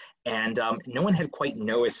scale, and no one had quite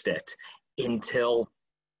noticed it until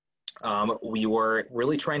we were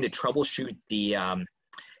really trying to troubleshoot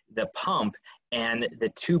the pump, and the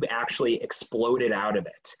tube actually exploded out of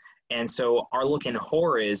it. And so our look in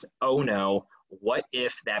horror is, oh no, what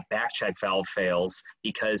if that back check valve fails,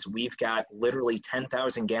 because we've got literally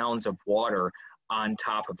 10,000 gallons of water on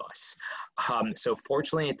top of us. So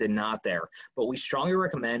fortunately it did not there, but we strongly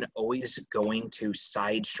recommend always going to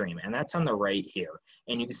side stream, and that's on the right here.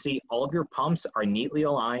 And you can see all of your pumps are neatly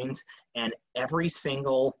aligned, and every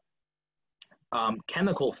single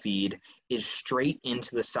chemical feed is straight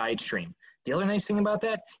into the side stream. The other nice thing about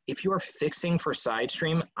that, if you are fixing for side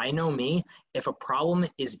stream, I know me, if a problem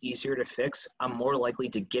is easier to fix, I'm more likely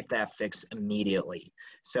to get that fix immediately.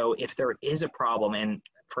 So if there is a problem, and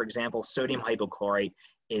for example, sodium hypochlorite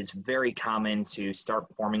is very common to start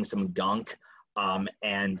forming some gunk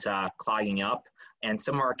and clogging up, and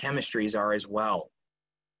some of our chemistries are as well.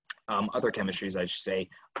 Other chemistries, I should say,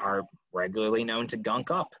 are regularly known to gunk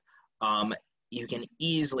up. You can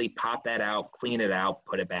easily pop that out, clean it out,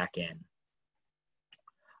 put it back in.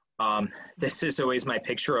 This is always my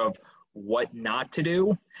picture of what not to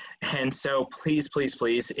do. And so please, please,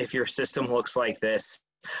 please, if your system looks like this,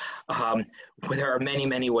 there are many,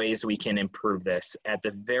 many ways we can improve this. At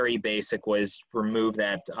the very basic was remove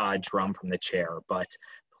that drum from the chair, but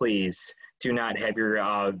please do not have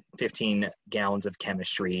your 15 gallons of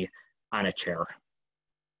chemistry on a chair.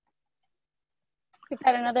 We've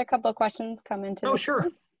had another couple of questions come into. Oh, sure.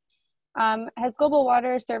 Has Global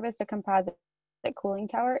Water serviced a composite cooling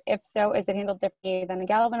tower? If so, is it handled differently than a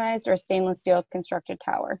galvanized or stainless steel constructed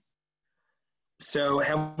tower? So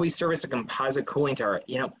have we serviced a composite cooling tower?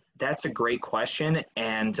 You know, that's a great question.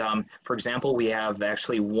 And for example, we have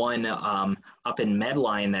actually one up in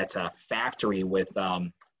Medline that's a factory with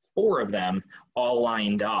 4 of them all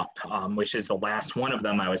lined up, which is the last one of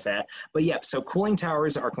them I was at. But yeah, so cooling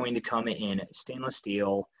towers are going to come in stainless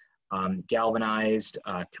steel, galvanized,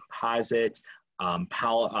 composite,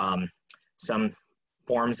 some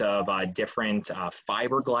forms of different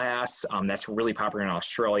fiberglass. That's really popular in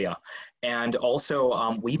Australia. And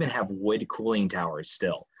also we even have wood cooling towers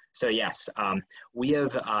still. So yes, we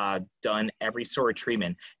have done every sort of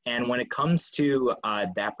treatment. And when it comes to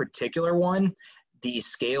that particular one, the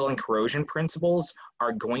scale and corrosion principles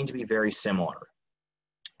are going to be very similar.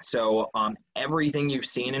 So everything you've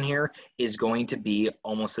seen in here is going to be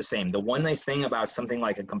almost the same. The one nice thing about something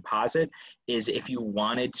like a composite is if you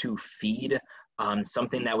wanted to feed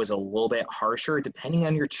something that was a little bit harsher, depending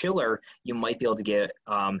on your chiller, you might be able to get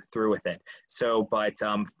through with it. So, but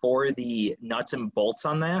for the nuts and bolts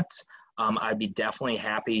on that, I'd be definitely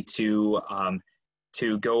happy to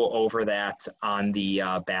to go over that on the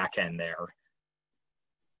back end there.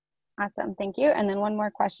 Awesome, thank you. And then one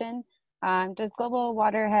more question. Does Global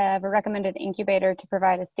Water have a recommended incubator to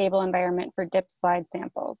provide a stable environment for dip slide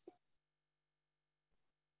samples?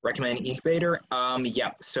 Recommend incubator?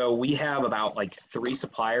 Yeah, so we have about like 3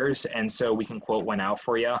 suppliers, and so we can quote one out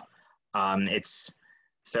for you.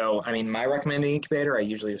 So, I mean, my recommended incubator, I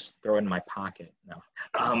usually just throw it in my pocket. No,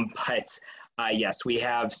 yes, we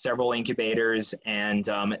have several incubators, and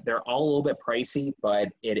they're all a little bit pricey, but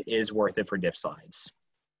it is worth it for dip slides.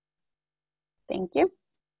 Thank you.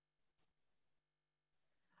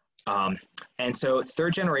 And so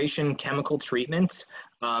 3rd generation chemical treatment,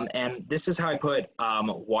 and this is how I put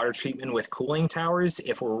water treatment with cooling towers.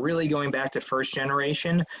 If we're really going back to 1st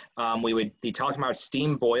generation, we would be talking about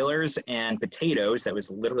steam boilers and potatoes. That was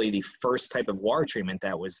literally the first type of water treatment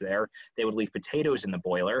that was there. They would leave potatoes in the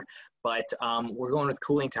boiler, but we're going with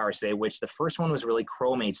cooling towers today, which the first one was really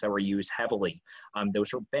chromates that were used heavily.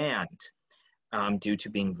 Those were banned due to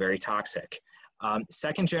being very toxic.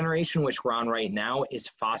 2nd generation, which we're on right now, is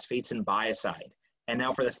phosphates and biocide. And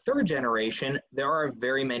now for the 3rd generation, there are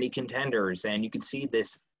very many contenders. And you can see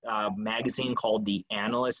this magazine called The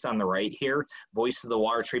Analyst on the right here, Voice of the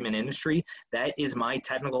Water Treatment Industry. That is my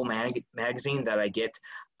technical magazine that I get,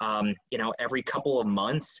 every couple of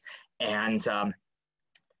months. And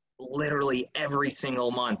literally every single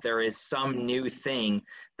month, there is some new thing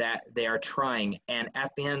that they are trying. And at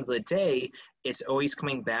the end of the day, it's always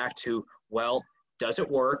coming back to, well, does it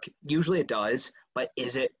work? Usually it does, but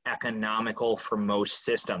is it economical for most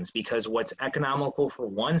systems? Because what's economical for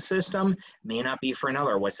one system may not be for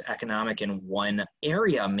another. What's economic in one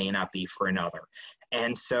area may not be for another.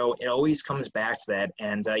 And so it always comes back to that.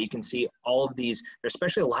 And you can see all of these, there's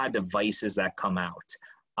especially a lot of devices that come out.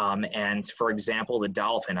 And for example, the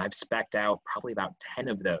Dolphin, I've spec'd out probably about 10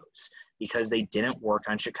 of those because they didn't work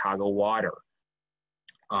on Chicago water.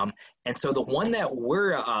 And so the one that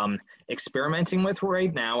we're experimenting with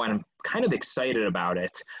right now, and I'm kind of excited about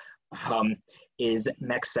it, is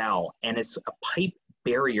Mexel, and it's a pipe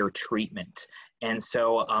barrier treatment. And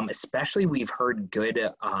so especially we've heard good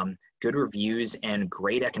reviews and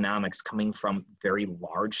great economics coming from very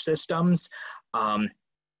large systems.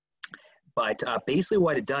 But basically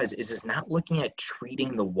what it does is it's not looking at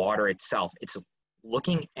treating the water itself. It's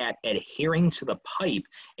looking at adhering to the pipe,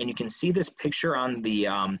 and you can see this picture on the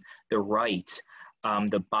right,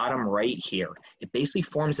 the bottom right here. It basically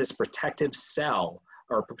forms this protective cell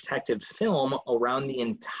or protective film around the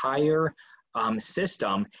entire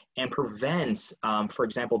system and prevents, for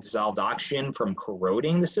example, dissolved oxygen from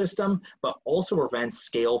corroding the system, but also prevents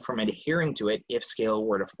scale from adhering to it if scale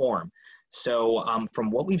were to form. So from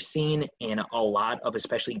what we've seen in a lot of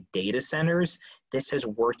especially data centers, this has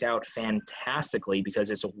worked out fantastically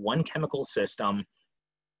because it's a one chemical system.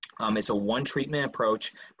 It's a one treatment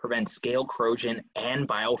approach, prevents scale corrosion and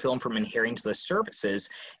biofilm from adhering to the surfaces.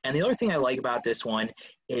 And the other thing I like about this one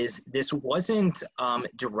is this wasn't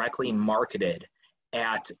directly marketed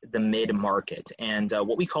at the mid-market. And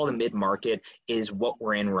what we call the mid-market is what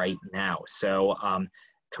we're in right now. So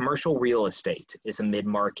commercial real estate is a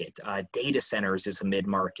mid-market. Data centers is a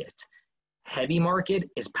mid-market. Heavy market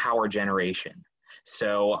is power generation.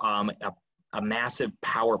 So a massive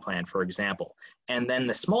power plant, for example. And then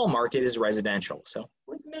the small market is residential, so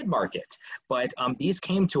mid-market. But these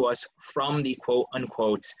came to us from the quote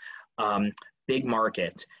unquote big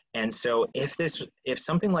market. And so if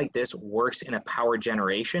something like this works in a power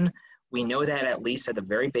generation, we know that at least at the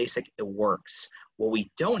very basic, it works. What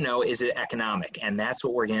we don't know is it economic, and that's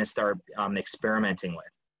what we're gonna start experimenting with.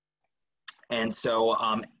 And so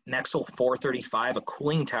Mexel 435, a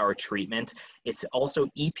cooling tower treatment, it's also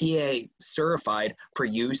EPA certified for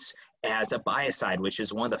use as a biocide, which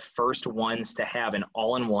is one of the first ones to have an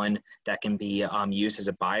all-in-one that can be used as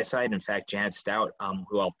a biocide. In fact, Janet Stout,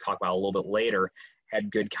 who I'll talk about a little bit later,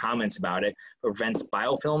 had good comments about it. It prevents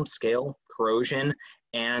biofilm, scale, corrosion,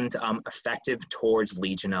 and effective towards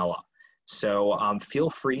Legionella. So feel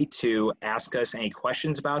free to ask us any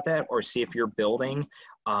questions about that or see if your building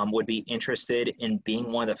would be interested in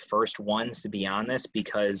being one of the first ones to be on this,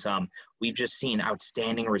 because we've just seen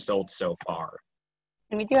outstanding results so far.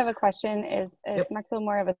 And we do have a question. Is Mexel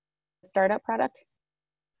more of a startup product?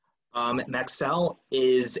 Mexel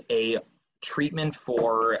is a treatment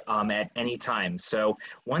for at any time. So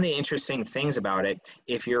one of the interesting things about it,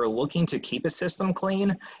 if you're looking to keep a system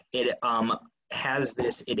clean, it has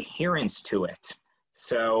this adherence to it.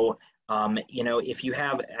 So you know, if you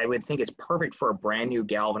have, I would think it's perfect for a brand new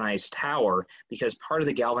galvanized tower, because part of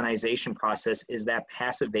the galvanization process is that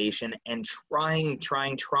passivation and trying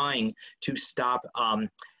to stop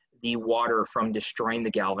the water from destroying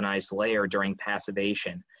the galvanized layer during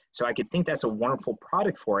passivation. So I could think that's a wonderful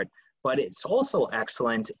product for it, but it's also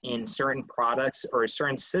excellent in certain products or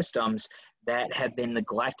certain systems that have been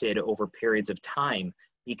neglected over periods of time,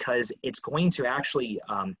 because it's going to actually,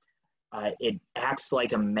 it acts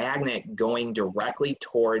like a magnet going directly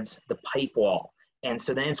towards the pipe wall. And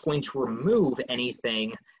so then it's going to remove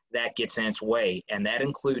anything that gets in its way. And that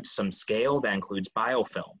includes some scale, that includes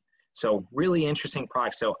biofilm. So really interesting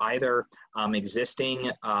product. So either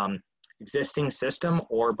existing system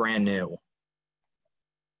or brand new.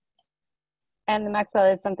 And the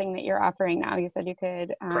Mexel is something that you're offering now. You said you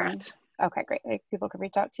could. Correct. Okay, great. Like, people could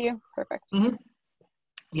reach out to you. Perfect. Mm-hmm.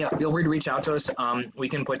 Yeah, feel free to reach out to us. We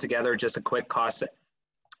can put together just a quick cost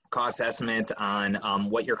estimate on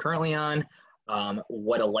what you're currently on,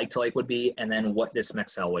 what a like-to-like would be, and then what this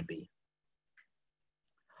Mexel would be.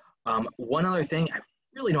 One other thing, I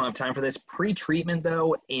really don't have time for this, pre-treatment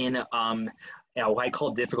though in what I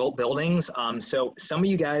call difficult buildings. So some of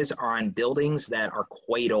you guys are on buildings that are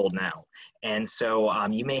quite old now. And so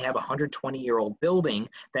you may have a 120-year-old building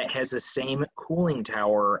that has the same cooling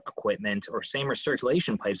tower equipment or same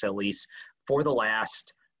recirculation pipes at least for the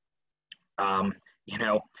last,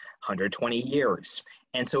 120 years.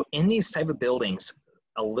 And so in these type of buildings,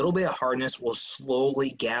 a little bit of hardness will slowly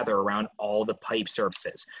gather around all the pipe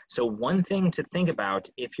surfaces. So one thing to think about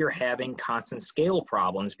if you're having constant scale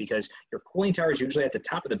problems, because your cooling tower is usually at the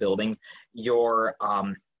top of the building, your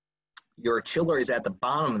chiller is at the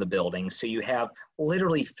bottom of the building. So you have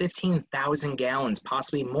literally 15,000 gallons,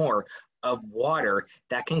 possibly more, of water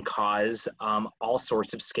that can cause all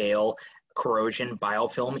sorts of scale, corrosion,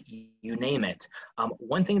 biofilm, you name it.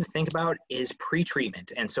 One thing to think about is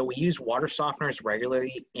pre-treatment. And so we use water softeners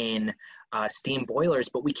regularly in steam boilers,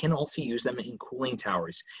 but we can also use them in cooling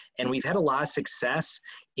towers. And we've had a lot of success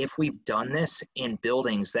if we've done this in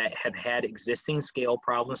buildings that have had existing scale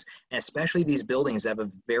problems, and especially these buildings that have a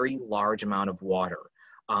very large amount of water.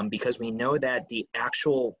 Because we know that the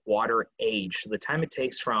actual water age, so the time it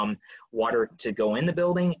takes from water to go in the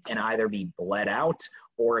building and either be bled out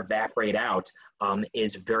or evaporate out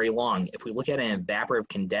is very long. If we look at an evaporative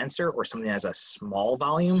condenser or something that has a small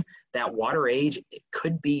volume, that water age, it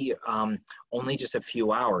could be only just a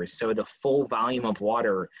few hours. So the full volume of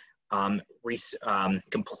water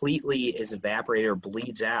completely is evaporated or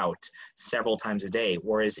bleeds out several times a day.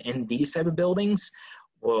 Whereas in these type of buildings,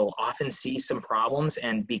 we'll often see some problems,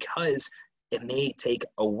 and because it may take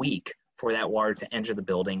a week for that water to enter the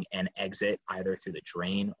building and exit either through the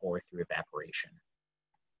drain or through evaporation.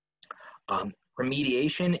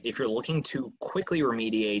 Remediation, if you're looking to quickly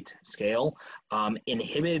remediate scale,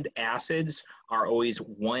 inhibited acids are always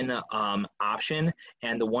one option,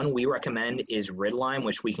 and the one we recommend is Ridlime,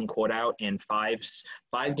 which we can quote out in 5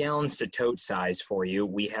 gallons to tote size for you.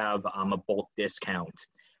 We have a bulk discount.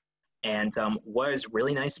 And what is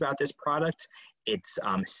really nice about this product, it's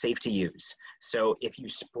safe to use. So if you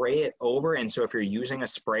spray it over, and so if you're using a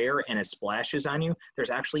sprayer and it splashes on you, there's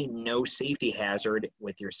actually no safety hazard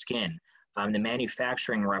with your skin. The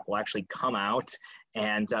manufacturing rep will actually come out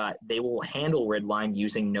and they will handle Ridlime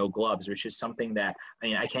using no gloves, which is something that,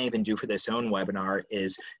 I can't even do for this own webinar,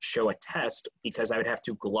 is show a test, because I would have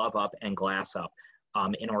to glove up and glass up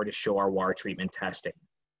in order to show our water treatment testing.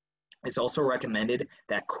 It's also recommended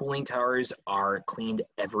that cooling towers are cleaned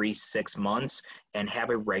every 6 months and have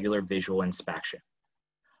a regular visual inspection.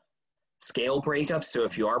 Scale breakups, so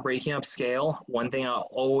if you are breaking up scale, one thing I'll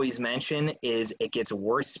always mention is it gets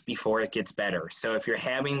worse before it gets better. So if you're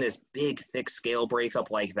having this big, thick scale breakup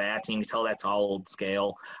like that, and you can tell that's all old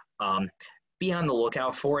scale, be on the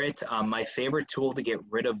lookout for it. My favorite tool to get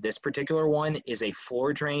rid of this particular one is a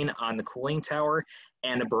floor drain on the cooling tower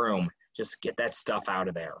and a broom. Just get that stuff out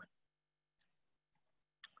of there.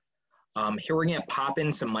 Here we're going to pop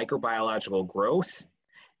in some microbiological growth.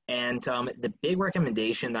 And the big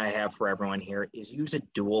recommendation that I have for everyone here is use a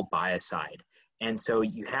dual biocide. And so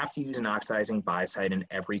you have to use an oxidizing biocide in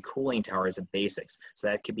every cooling tower as a basics. So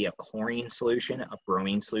that could be a chlorine solution, a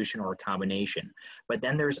bromine solution, or a combination. But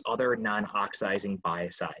then there's other non-oxidizing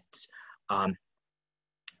biocides.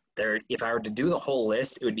 If I were to do the whole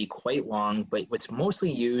list, it would be quite long, but what's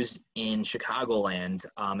mostly used in Chicagoland,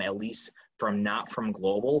 at least not from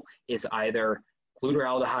global, is either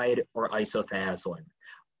glutaraldehyde or isothiazolin.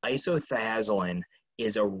 Isothiazolin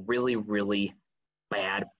is a really, really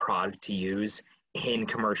bad product to use in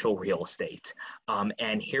commercial real estate.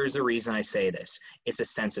 And here's the reason I say this. It's a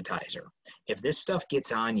sensitizer. If this stuff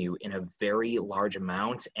gets on you in a very large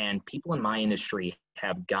amount, and people in my industry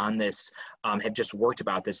have gone this, have just worked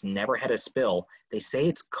about this, never had a spill, they say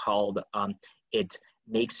it's called, it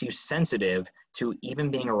makes you sensitive to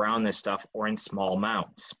even being around this stuff or in small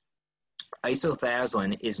amounts.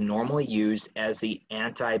 Isoflazolin is normally used as the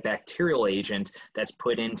antibacterial agent that's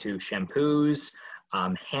put into shampoos,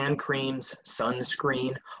 hand creams,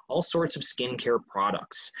 sunscreen, all sorts of skincare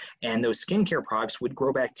products. And those skincare products would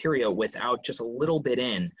grow bacteria without just a little bit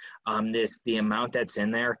in. The amount that's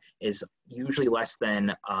in there is usually less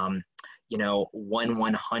than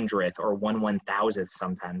 1/100th or 1/1000th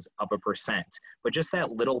sometimes of a percent. But just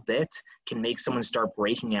that little bit can make someone start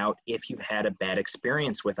breaking out if you've had a bad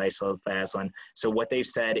experience with isoflazolin. So what they've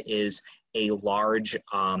said is a large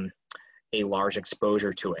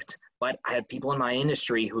exposure to it. But I have people in my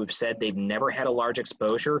industry who have said they've never had a large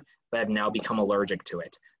exposure, but have now become allergic to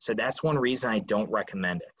it. So that's one reason I don't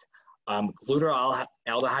recommend it.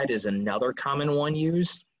 Glutaraldehyde is another common one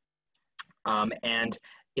used. And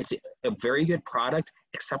it's a very good product,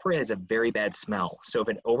 except for it has a very bad smell. So if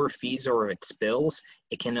it overfeeds or if it spills,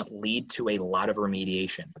 it can lead to a lot of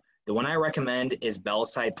remediation. The one I recommend is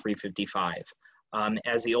Beliside 355.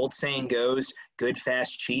 As the old saying goes, good,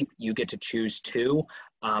 fast, cheap, you get to choose two.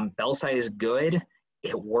 Beliside is good,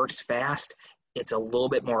 it works fast, it's a little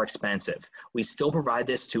bit more expensive. We still provide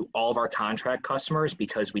this to all of our contract customers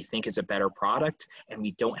because we think it's a better product and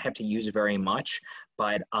we don't have to use very much,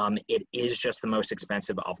 but it is just the most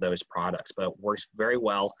expensive of those products, but it works very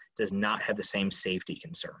well, does not have the same safety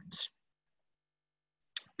concerns.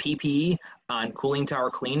 PPE on cooling tower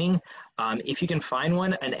cleaning. If you can find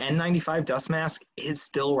one, an N95 dust mask is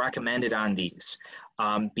still recommended on these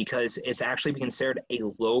because it's actually considered a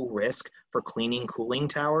low risk for cleaning cooling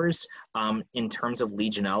towers in terms of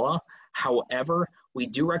Legionella. However, we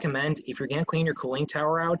do recommend if you're going to clean your cooling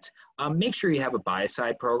tower out, make sure you have a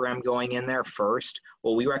biocide program going in there first.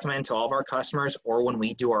 What we recommend to all of our customers, or when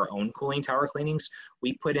we do our own cooling tower cleanings,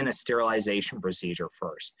 we put in a sterilization procedure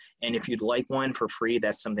first. And if you'd like one for free,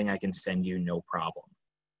 that's something I can send you, no problem.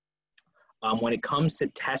 When it comes to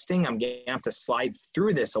testing, I'm going to have to slide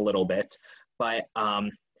through this a little bit, but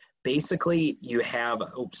basically you have,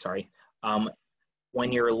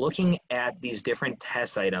 when you're looking at these different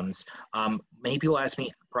test items, many people ask me,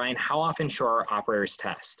 Brian, how often should our operators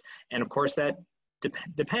test? And of course that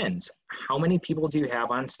depends. How many people do you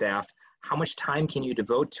have on staff? How much time can you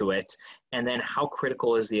devote to it? And then how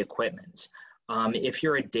critical is the equipment? If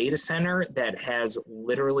you're a data center that has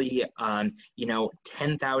literally,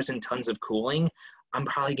 10,000 tons of cooling, I'm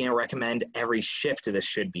probably going to recommend every shift of this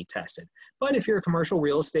should be tested. But if you're a commercial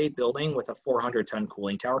real estate building with a 400-ton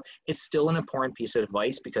cooling tower, it's still an important piece of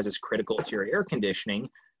advice because it's critical to your air conditioning.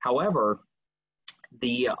 However,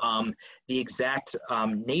 the exact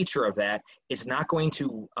nature of that is not going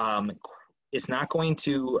to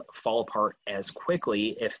fall apart as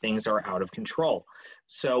quickly if things are out of control.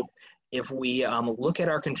 So if we look at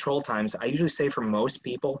our control times, I usually say for most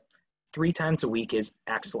people, 3 times a week is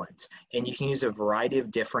excellent. And you can use a variety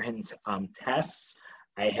of different tests.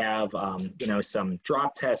 I have, some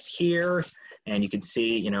drop tests here, and you can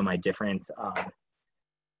see, my different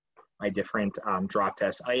drop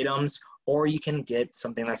test items, or you can get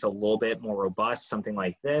something that's a little bit more robust, something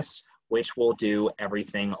like this, which will do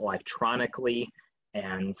everything electronically.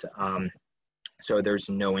 And so there's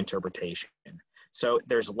no interpretation. So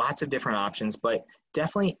there's lots of different options, but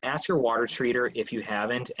definitely ask your water treater if you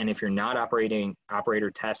haven't, and if you're not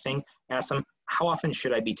operator testing, ask them, how often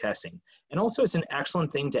should I be testing? And also it's an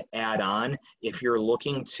excellent thing to add on if you're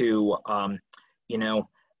looking to,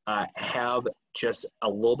 have just a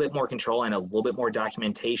little bit more control and a little bit more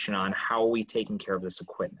documentation on how are we taking care of this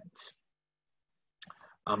equipment.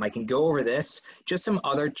 I can go over this, just some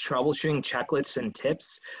other troubleshooting checklists and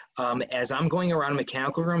tips. As I'm going around a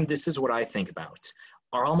mechanical room, this is what I think about.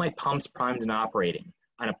 Are all my pumps primed and operating?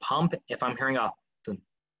 On a pump, if I'm hearing a thun,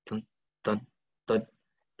 thun, thun, thun,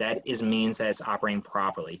 that means that it's operating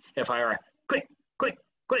properly. If I hear a click, click,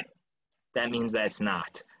 click, that means that it's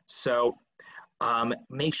not. So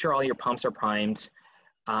make sure all your pumps are primed.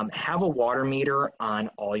 Have a water meter on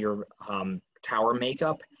all your tower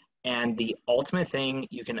makeup. And the ultimate thing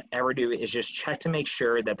you can ever do is just check to make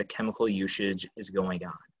sure that the chemical usage is going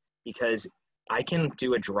on. Because I can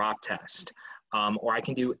do a drop test, or I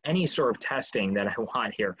can do any sort of testing that I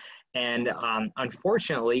want here. And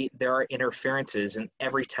unfortunately, there are interferences in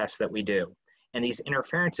every test that we do. And these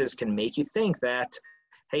interferences can make you think that,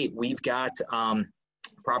 hey, we've got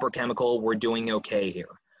proper chemical, we're doing okay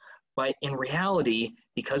here. But in reality,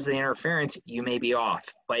 because of the interference, you may be off.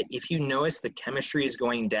 But if you notice the chemistry is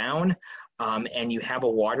going down and you have a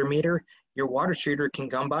water meter, your water treater can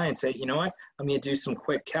come by and say, you know what, I'm going to do some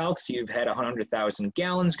quick calcs. You've had 100,000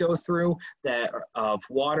 gallons go through that of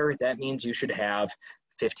water. That means you should have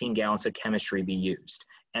 15 gallons of chemistry be used.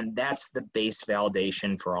 And that's the base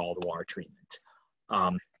validation for all the water treatment.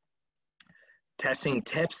 Testing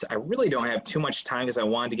tips, I really don't have too much time because I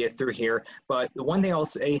wanted to get through here, but the one thing I'll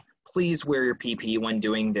say, please wear your PPE when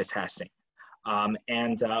doing the testing.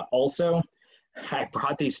 Also, I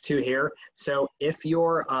brought these two here. So if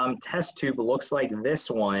your test tube looks like this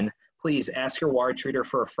one, please ask your water treater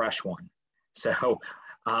for a fresh one. So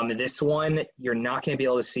this one, you're not going to be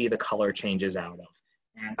able to see the color changes out of.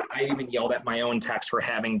 And I even yelled at my own techs for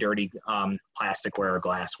having dirty plasticware or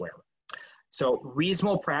glassware. So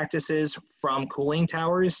reasonable practices from cooling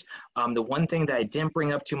towers. The one thing that I didn't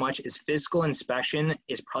bring up too much is physical inspection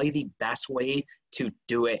is probably the best way to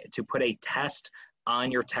do it, to put a test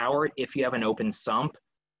on your tower if you have an open sump.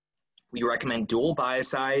 We recommend dual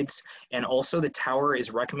biocides, and also the tower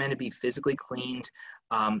is recommended to be physically cleaned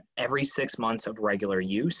every 6 months of regular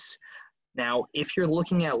use. Now, if you're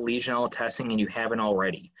looking at Legionella testing and you haven't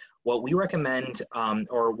already, what we recommend,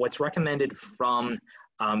 or what's recommended from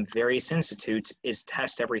various institutes, is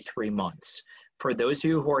test every 3 months. For those of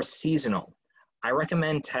you who are seasonal, I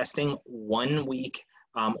recommend testing 1 week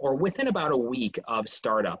or within about a week of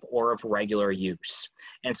startup or of regular use.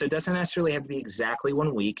 And so it doesn't necessarily have to be exactly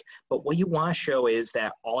 1 week, but what you want to show is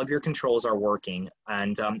that all of your controls are working.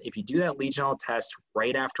 And if you do that Legionella test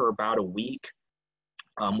right after about a week,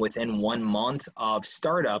 within 1 month of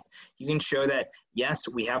startup, you can show that, yes,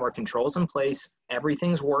 we have our controls in place,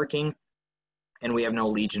 everything's working, and we have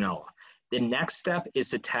no Legionella. The next step is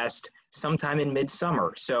to test sometime in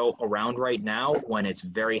midsummer. So around right now, when it's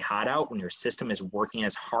very hot out, when your system is working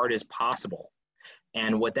as hard as possible.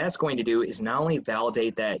 And what that's going to do is not only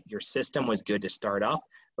validate that your system was good to start up,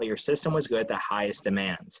 but your system was good at the highest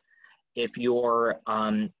demands. If you're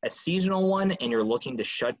a seasonal one and you're looking to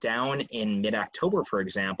shut down in mid-October, for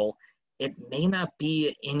example, it may not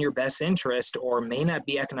be in your best interest or may not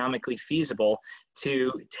be economically feasible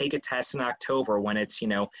to take a test in October when it's,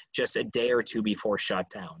 just a day or two before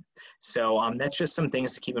shutdown. So that's just some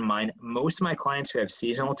things to keep in mind. Most of my clients who have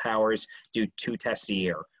seasonal towers do 2 tests a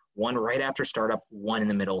year, 1 right after startup, 1 in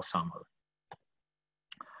the middle of summer.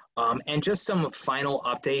 And just some final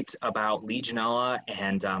updates about Legionella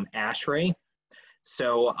and ASHRAE.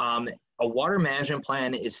 So a water management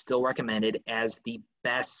plan is still recommended as the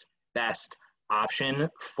best option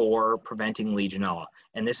for preventing Legionella.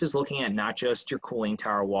 And this is looking at not just your cooling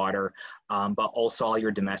tower water, but also all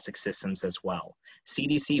your domestic systems as well.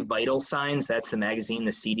 CDC Vital Signs, that's the magazine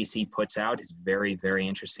the CDC puts out. It's very, very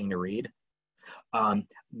interesting to read.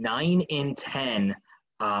 9 in 10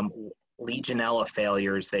 Legionella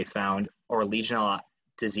failures they found, or Legionella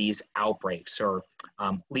disease outbreaks, or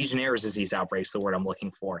Legionnaire's disease outbreaks, the word I'm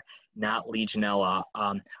looking for, not Legionella,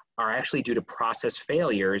 are actually due to process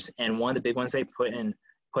failures. And one of the big ones they put in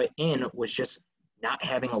was just not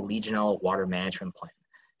having a Legionella water management plan.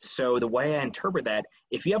 So the way I interpret that,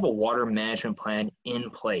 if you have a water management plan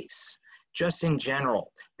in place, just in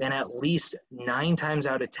general, then at least 9 times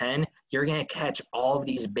out of 10, you're going to catch all of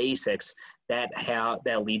these basics that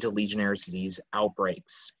lead to Legionnaire's disease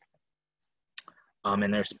outbreaks.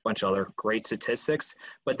 And there's a bunch of other great statistics.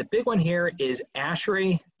 But the big one here is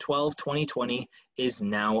ASHRAE 12-2020 is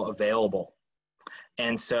now available.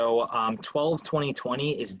 And so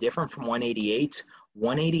 12-2020 is different from 188.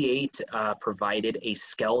 188 provided a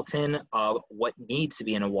skeleton of what needs to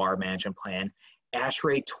be in a water management plan.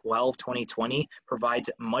 ASHRAE 12-2020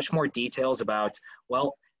 provides much more details about,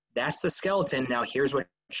 well, that's the skeleton. Now here's what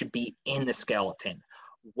should be in the skeleton.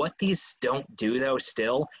 What these don't do, though,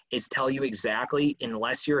 still, is tell you exactly,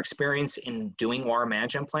 unless you're experienced in doing water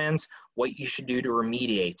management plans, what you should do to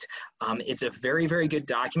remediate. It's a very, very good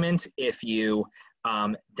document. If you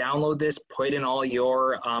download this, put in all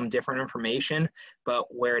your different information, but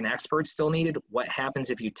where an expert's still needed, what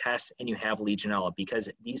happens if you test and you have Legionella? Because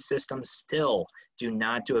these systems still do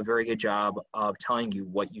not do a very good job of telling you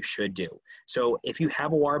what you should do. So if you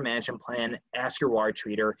have a water management plan, ask your water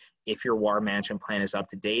treater if your water management plan is up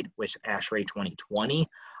to date with ASHRAE 2020,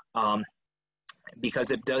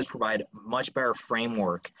 because it does provide much better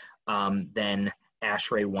framework than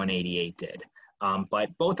ASHRAE 188 did.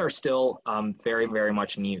 But both are still very, very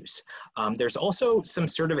much in use. There's also some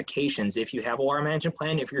certifications if you have a water management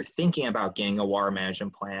plan. If you're thinking about getting a water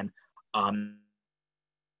management plan,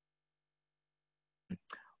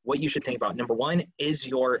 what you should think about. Number one, is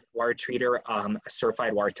your water treater a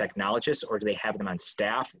certified water technologist, or do they have them on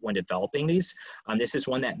staff when developing these? This is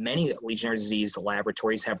one that many Legionnaire's disease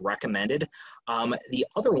laboratories have recommended. The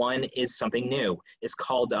other one is something new. It's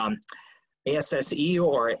called ASSE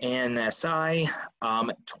or ANSI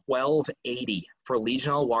 1280 for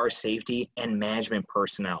Legionella water safety and management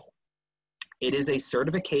personnel. It is a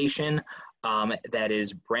certification that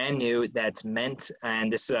is brand new, that's meant,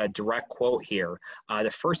 and this is a direct quote here, the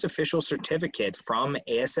first official certificate from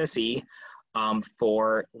ASSE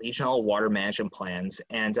for Legionella water management plans.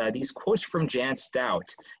 And these quotes from Jan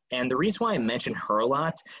Stout. And the reason why I mention her a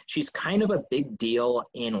lot, she's kind of a big deal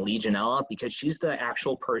in Legionella because she's the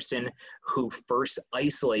actual person who first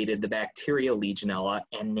isolated the bacteria Legionella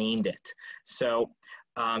and named it. So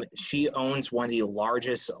she owns one of the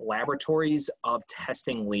largest laboratories of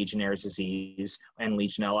testing Legionnaire's disease and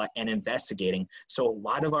Legionella and investigating. So a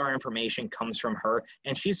lot of our information comes from her,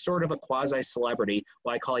 and she's sort of a quasi-celebrity,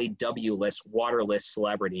 what I call a W-list, water-list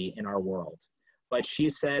celebrity in our world. But she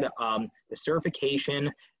said the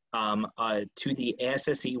certification to the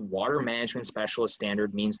ASSE Water Management Specialist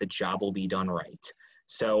Standard means the job will be done right.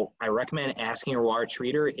 So I recommend asking your water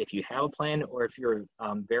treater if you have a plan, or if you're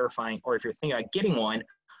verifying, or if you're thinking about getting one,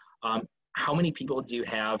 how many people do you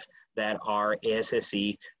have that are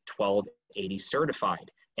ASSE 1280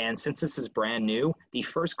 certified? And since this is brand new, the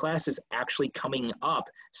first class is actually coming up.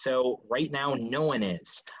 So right now, no one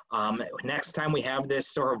is. Next time we have this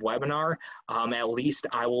sort of webinar, at least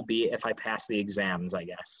I will be if I pass the exams, I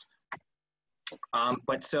guess.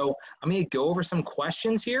 But so I'm going to go over some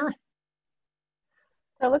questions here.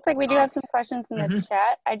 So it looks like we do have some questions in the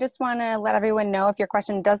chat. I just want to let everyone know if your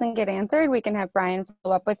question doesn't get answered, we can have Brian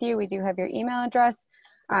follow up with you. We do have your email address.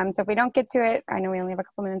 So if we don't get to it, I know we only have a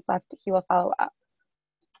couple minutes left, he will follow up.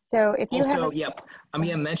 So if you also, yep, I'm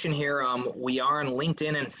going to mention here, we are on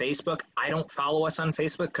LinkedIn and Facebook. I don't follow us on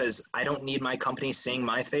Facebook because I don't need my company seeing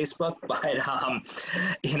my Facebook, but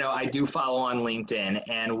you know, I do follow on LinkedIn,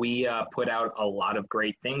 and we put out a lot of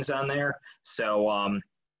great things on there. So,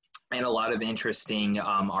 and a lot of interesting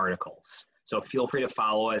articles. So feel free to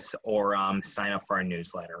follow us or sign up for our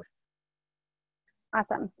newsletter.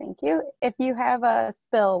 Awesome, thank you. If you have a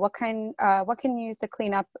spill, what can you use to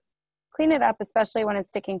clean it up, especially when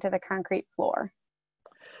it's sticking to the concrete floor?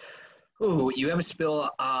 Ooh, you have a spill.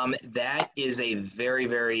 That is a very,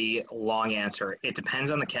 very long answer. It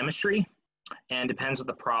depends on the chemistry and depends what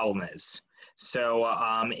the problem is. So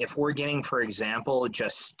if we're getting, for example,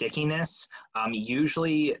 just stickiness,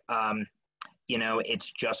 usually, you know,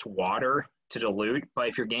 it's just water to dilute. But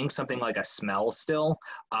if you're getting something like a smell still,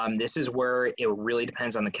 this is where it really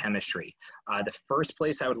depends on the chemistry. The first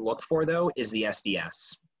place I would look for, though, is the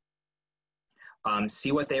SDS.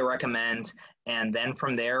 See what they recommend. And then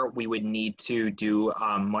from there, we would need to do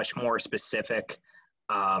much more specific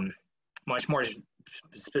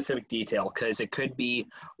detail, because it could be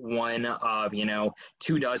one of, you know,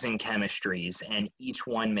 24 chemistries, and each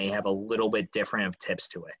one may have a little bit different of tips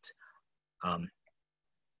to it. Awesome,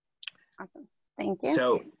 thank you.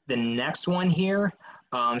 So the next one here,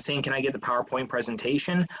 saying, can I get the PowerPoint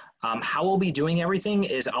presentation? How we'll be doing everything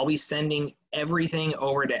is I'll be sending everything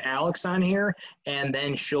over to Alex on here, and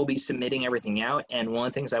then she'll be submitting everything out. And one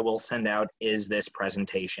of the things I will send out is this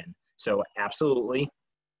presentation. So absolutely.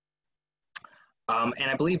 And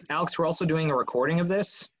I believe, Alex, we're also doing a recording of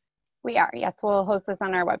this. We are, yes. We'll host this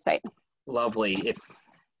on our website. Lovely.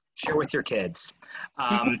 Share with your kids.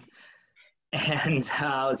 And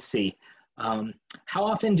let's see. How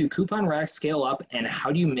often do coupon racks scale up, and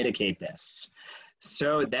how do you mitigate this?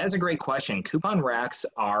 So that is a great question. Coupon racks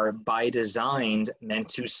are by design meant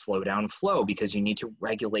to slow down flow because you need to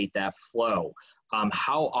regulate that flow.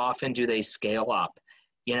 How often do they scale up?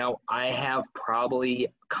 You know, I have probably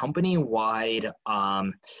company-wide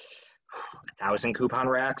 1,000 coupon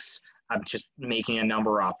racks. I'm just making a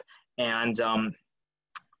number up. And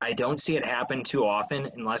I don't see it happen too often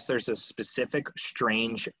unless there's a specific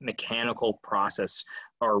strange mechanical process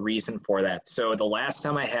or reason for that. So the last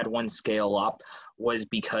time I had one scale up was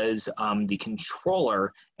because the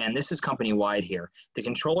controller, and this is company-wide here, the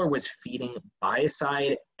controller was feeding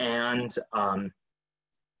biocide and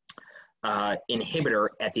inhibitor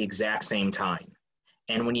at the exact same time.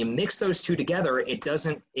 And when you mix those two together, it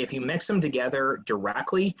doesn't, if you mix them together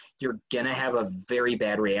directly, you're gonna have a very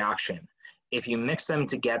bad reaction. If you mix them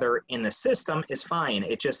together in the system, it's fine.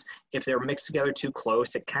 It just, if they're mixed together too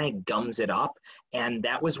close, it kind of gums it up. And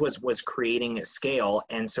that was creating a scale.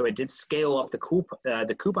 And so it did scale up the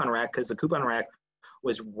coupon rack, because the coupon rack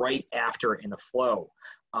was right after in the flow.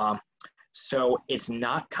 So it's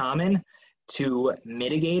not common to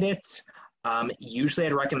mitigate it. Usually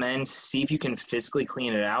I'd recommend see if you can physically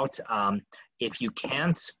clean it out. If you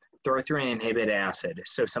can't, throw through an inhibit acid.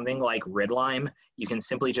 So something like Ridlime, you can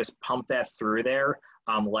simply just pump that through there,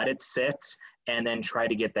 let it sit, and then try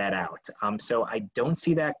to get that out. So I don't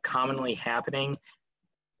see that commonly happening,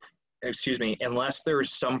 unless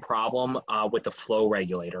there's some problem with the flow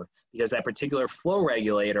regulator, because that particular flow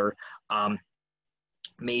regulator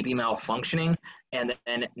maybe malfunctioning, and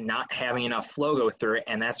then not having enough flow go through it,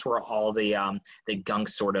 and that's where all the gunk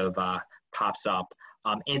sort of pops up.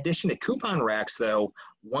 In addition to coupon racks, though,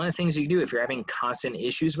 one of the things you do if you're having constant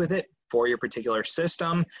issues with it for your particular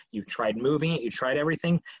system, you've tried moving it, you've tried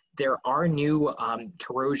everything, there are new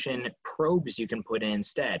corrosion probes you can put in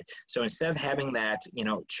instead. So instead of having that,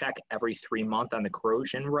 check every 3 months on the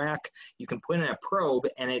corrosion rack, you can put in a probe,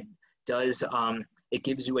 and it does, it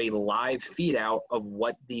gives you a live feed out of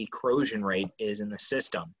what the corrosion rate is in the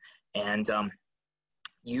system. And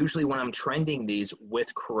usually when I'm trending these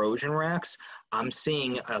with corrosion racks, I'm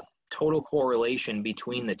seeing a total correlation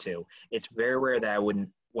between the two. It's very rare that I wouldn't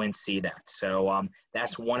see that. So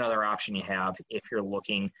that's one other option you have if you're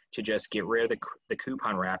looking to just get rid of the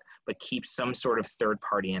coupon rack, but keep some sort of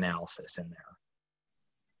third-party analysis in there.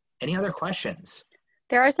 Any other questions?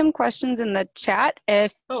 There are some questions in the chat.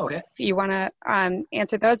 If okay. If you want to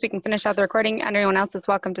answer those, we can finish out the recording. Anyone else is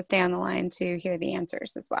welcome to stay on the line to hear the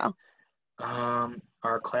answers as well.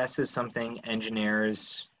 Our class is something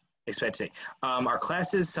engineers expect to take. Our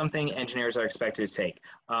class is something engineers are expected to take.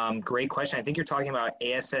 Great question. I think you're talking about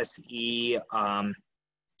ASSE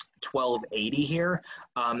 1280 here.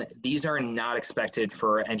 These are not expected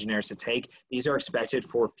for engineers to take. These are expected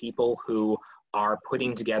for people who are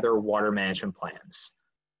putting together water management plans.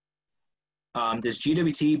 Does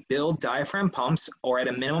GWT build diaphragm pumps or at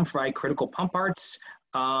a minimum provide critical pump parts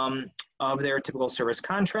of their typical service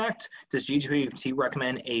contract? Does GWT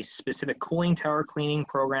recommend a specific cooling tower cleaning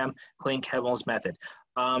program, cleaning chemicals method?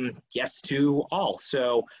 Yes to all.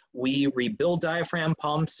 So we rebuild diaphragm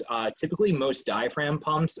pumps. Typically most diaphragm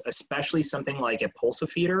pumps, especially something like a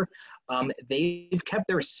pulsifeeder, they've kept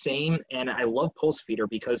their same, and I love pulsifeeder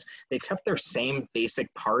because they've kept their same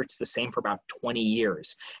basic parts the same for about 20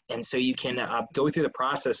 years. And so you can go through the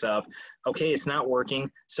process of, okay, it's not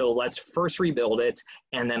working, so let's first rebuild it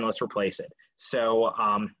and then let's replace it. So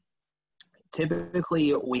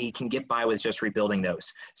typically we can get by with just rebuilding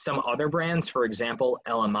those. Some other brands, for example,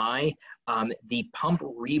 LMI, the pump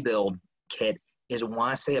rebuild kit is, I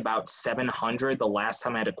want to say, about $700 the last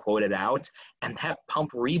time I had to quote it out. And that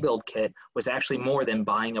pump rebuild kit was actually more than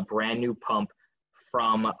buying a brand new pump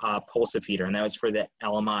from Pulsifeeder, and that was for the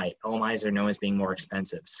LMI. LMIs are known as being more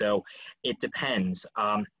expensive. So it depends.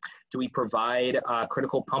 Do we provide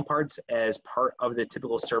critical pump parts as part of the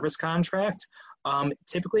typical service contract?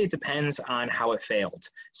 Typically, it depends on how it failed.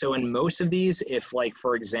 So in most of these, if, like,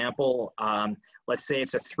 for example, let's say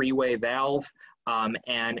it's a three-way valve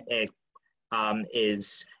and it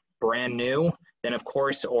is brand new, then of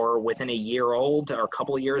course, or within a year old or a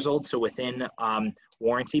couple of years old, so within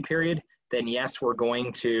warranty period, then yes, we're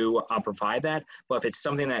going to provide that. But if it's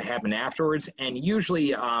something that happened afterwards, and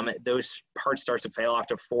usually those parts start to fail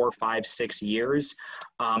after 4, 5, 6 years,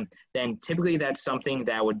 then typically that's something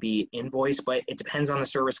that would be invoiced, but it depends on the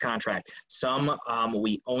service contract. Some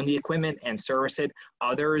we own the equipment and service it.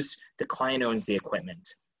 Others, the client owns the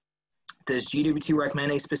equipment. Does GWT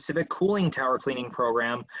recommend a specific cooling tower cleaning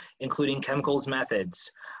program, including chemicals methods?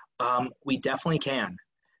 We definitely can.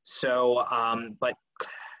 So, but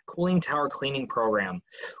cooling tower cleaning program,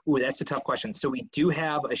 ooh, that's a tough question. So we do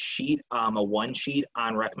have a sheet, a one sheet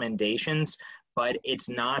on recommendations, but it's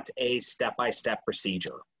not a step-by-step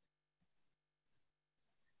procedure.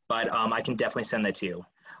 But I can definitely send that to you.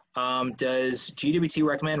 Does GWT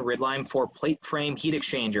recommend Ridlime for plate frame heat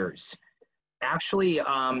exchangers? Actually,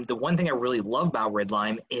 the one thing I really love about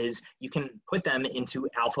Ridlime is you can put them into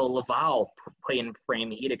Alpha Laval plate and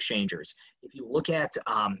frame heat exchangers. If you look at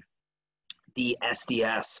the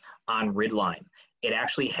SDS on Ridlime, it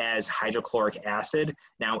actually has hydrochloric acid.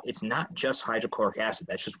 Now, it's not just hydrochloric acid,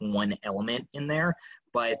 that's just one element in there.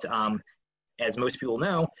 But as most people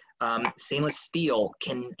know, stainless steel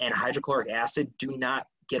and hydrochloric acid do not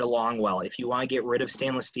get along well. If you want to get rid of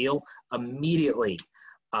stainless steel, immediately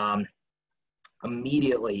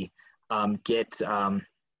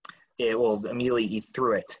it will immediately eat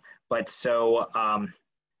through it. But so,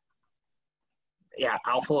 yeah,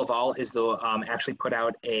 Alpha Laval is the actually put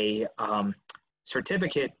out a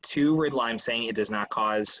certificate to Ridlime saying it does not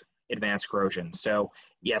cause advanced corrosion. So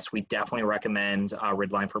yes, we definitely recommend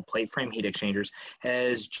Ridlime for plate frame heat exchangers.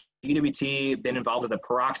 Has GWT been involved with the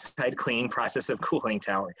peroxide cleaning process of cooling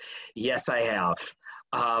tower? Yes, I have.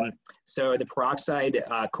 So the peroxide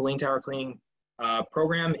cooling tower cleaning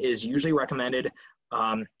program is usually recommended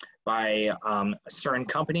by certain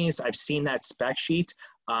companies. I've seen that spec sheet.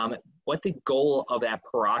 What the goal of that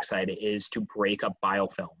peroxide is to break up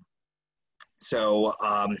biofilm. So,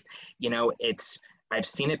 you know, I've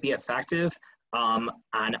seen it be effective. On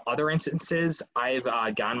other instances, I've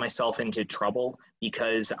gotten myself into trouble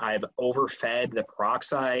because I've overfed the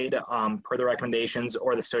peroxide per the recommendations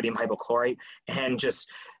or the sodium hypochlorite and just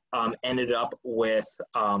ended up with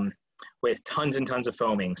tons and tons of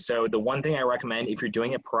foaming. So the one thing I recommend if you're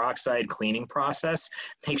doing a peroxide cleaning process,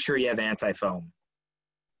 make sure you have anti-foam.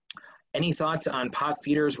 Any thoughts on pot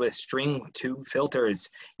feeders with string tube filters?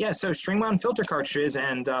 Yeah, so string wound filter cartridges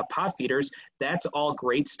and pot feeders, that's all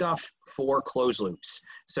great stuff for closed loops.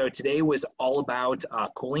 So today was all about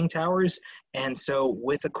cooling towers. And so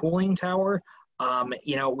with a cooling tower,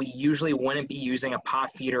 you know, we usually wouldn't be using a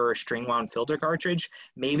pot feeder or string wound filter cartridge.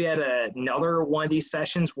 Maybe at another one of these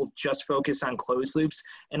sessions, we'll just focus on closed loops.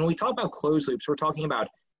 And when we talk about closed loops, we're talking about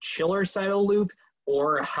chiller side of the loop,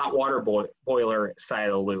 or hot water boiler side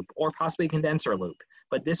of the loop, or possibly condenser loop.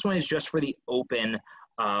 But this one is just for the open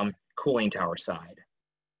cooling tower side.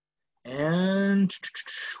 And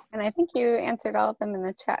I think you answered all of them in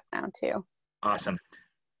the chat now too. Awesome.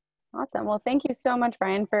 Awesome. Well, thank you so much,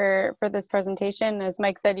 Brian, for this presentation. As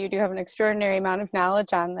Mike said, you do have an extraordinary amount of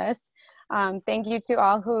knowledge on this. Thank you to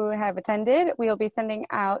all who have attended. We will be sending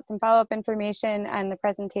out some follow-up information on the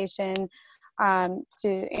presentation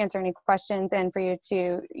to answer any questions and for you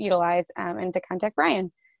to utilize and to contact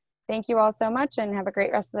Brian. Thank you all so much and have a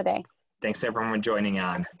great rest of the day. Thanks everyone for joining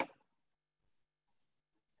on.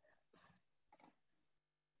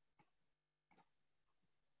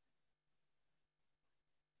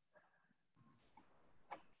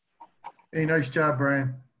 Hey, nice job,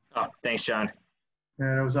 Brian. Oh, thanks, John.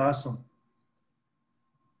 Yeah, that was awesome.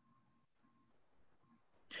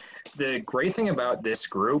 The great thing about this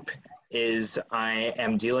group is I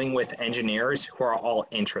am dealing with engineers who are all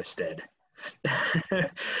interested.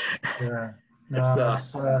 Yeah. No,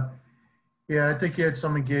 yeah, I think you had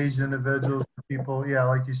some engaged individuals, people, yeah,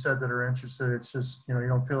 like you said, that are interested. It's just, you know, you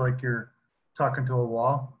don't feel like you're talking to a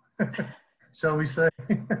wall, shall we say?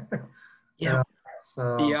 Yeah.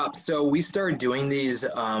 So. Yeah, so we started doing these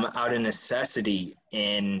out of necessity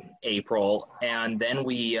in April, and then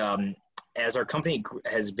we, as our company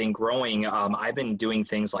has been growing, I've been doing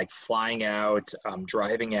things like flying out,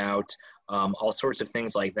 driving out, all sorts of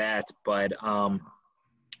things like that. But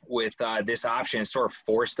with this option, it sort of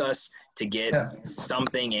forced us to get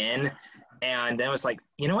something in. And then it was like,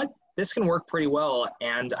 you know what, this can work pretty well.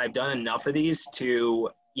 And I've done enough of these to,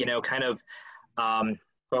 you know, kind of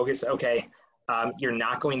focus, okay, you're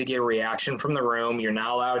not going to get a reaction from the room. You're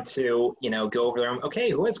not allowed to, you know, go over the room.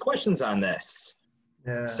 Okay, who has questions on this?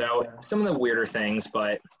 Yeah. So some of the weirder things,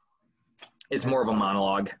 but it's more of a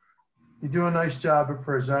monologue. You do a nice job of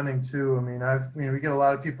presenting too. I mean, we get a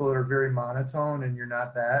lot of people that are very monotone, and you're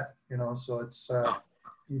not that, you know. So it's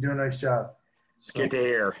you do a nice job. It's good to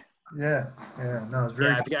hear. Yeah, yeah. No, it's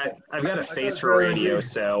very. Yeah, I've got a face for radio,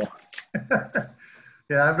 so.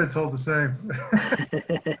 Yeah, I've been told the same.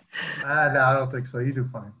 No, I don't think so. You do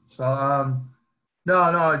fine. So,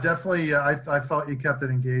 no, definitely. I felt you kept it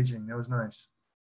engaging. That was nice.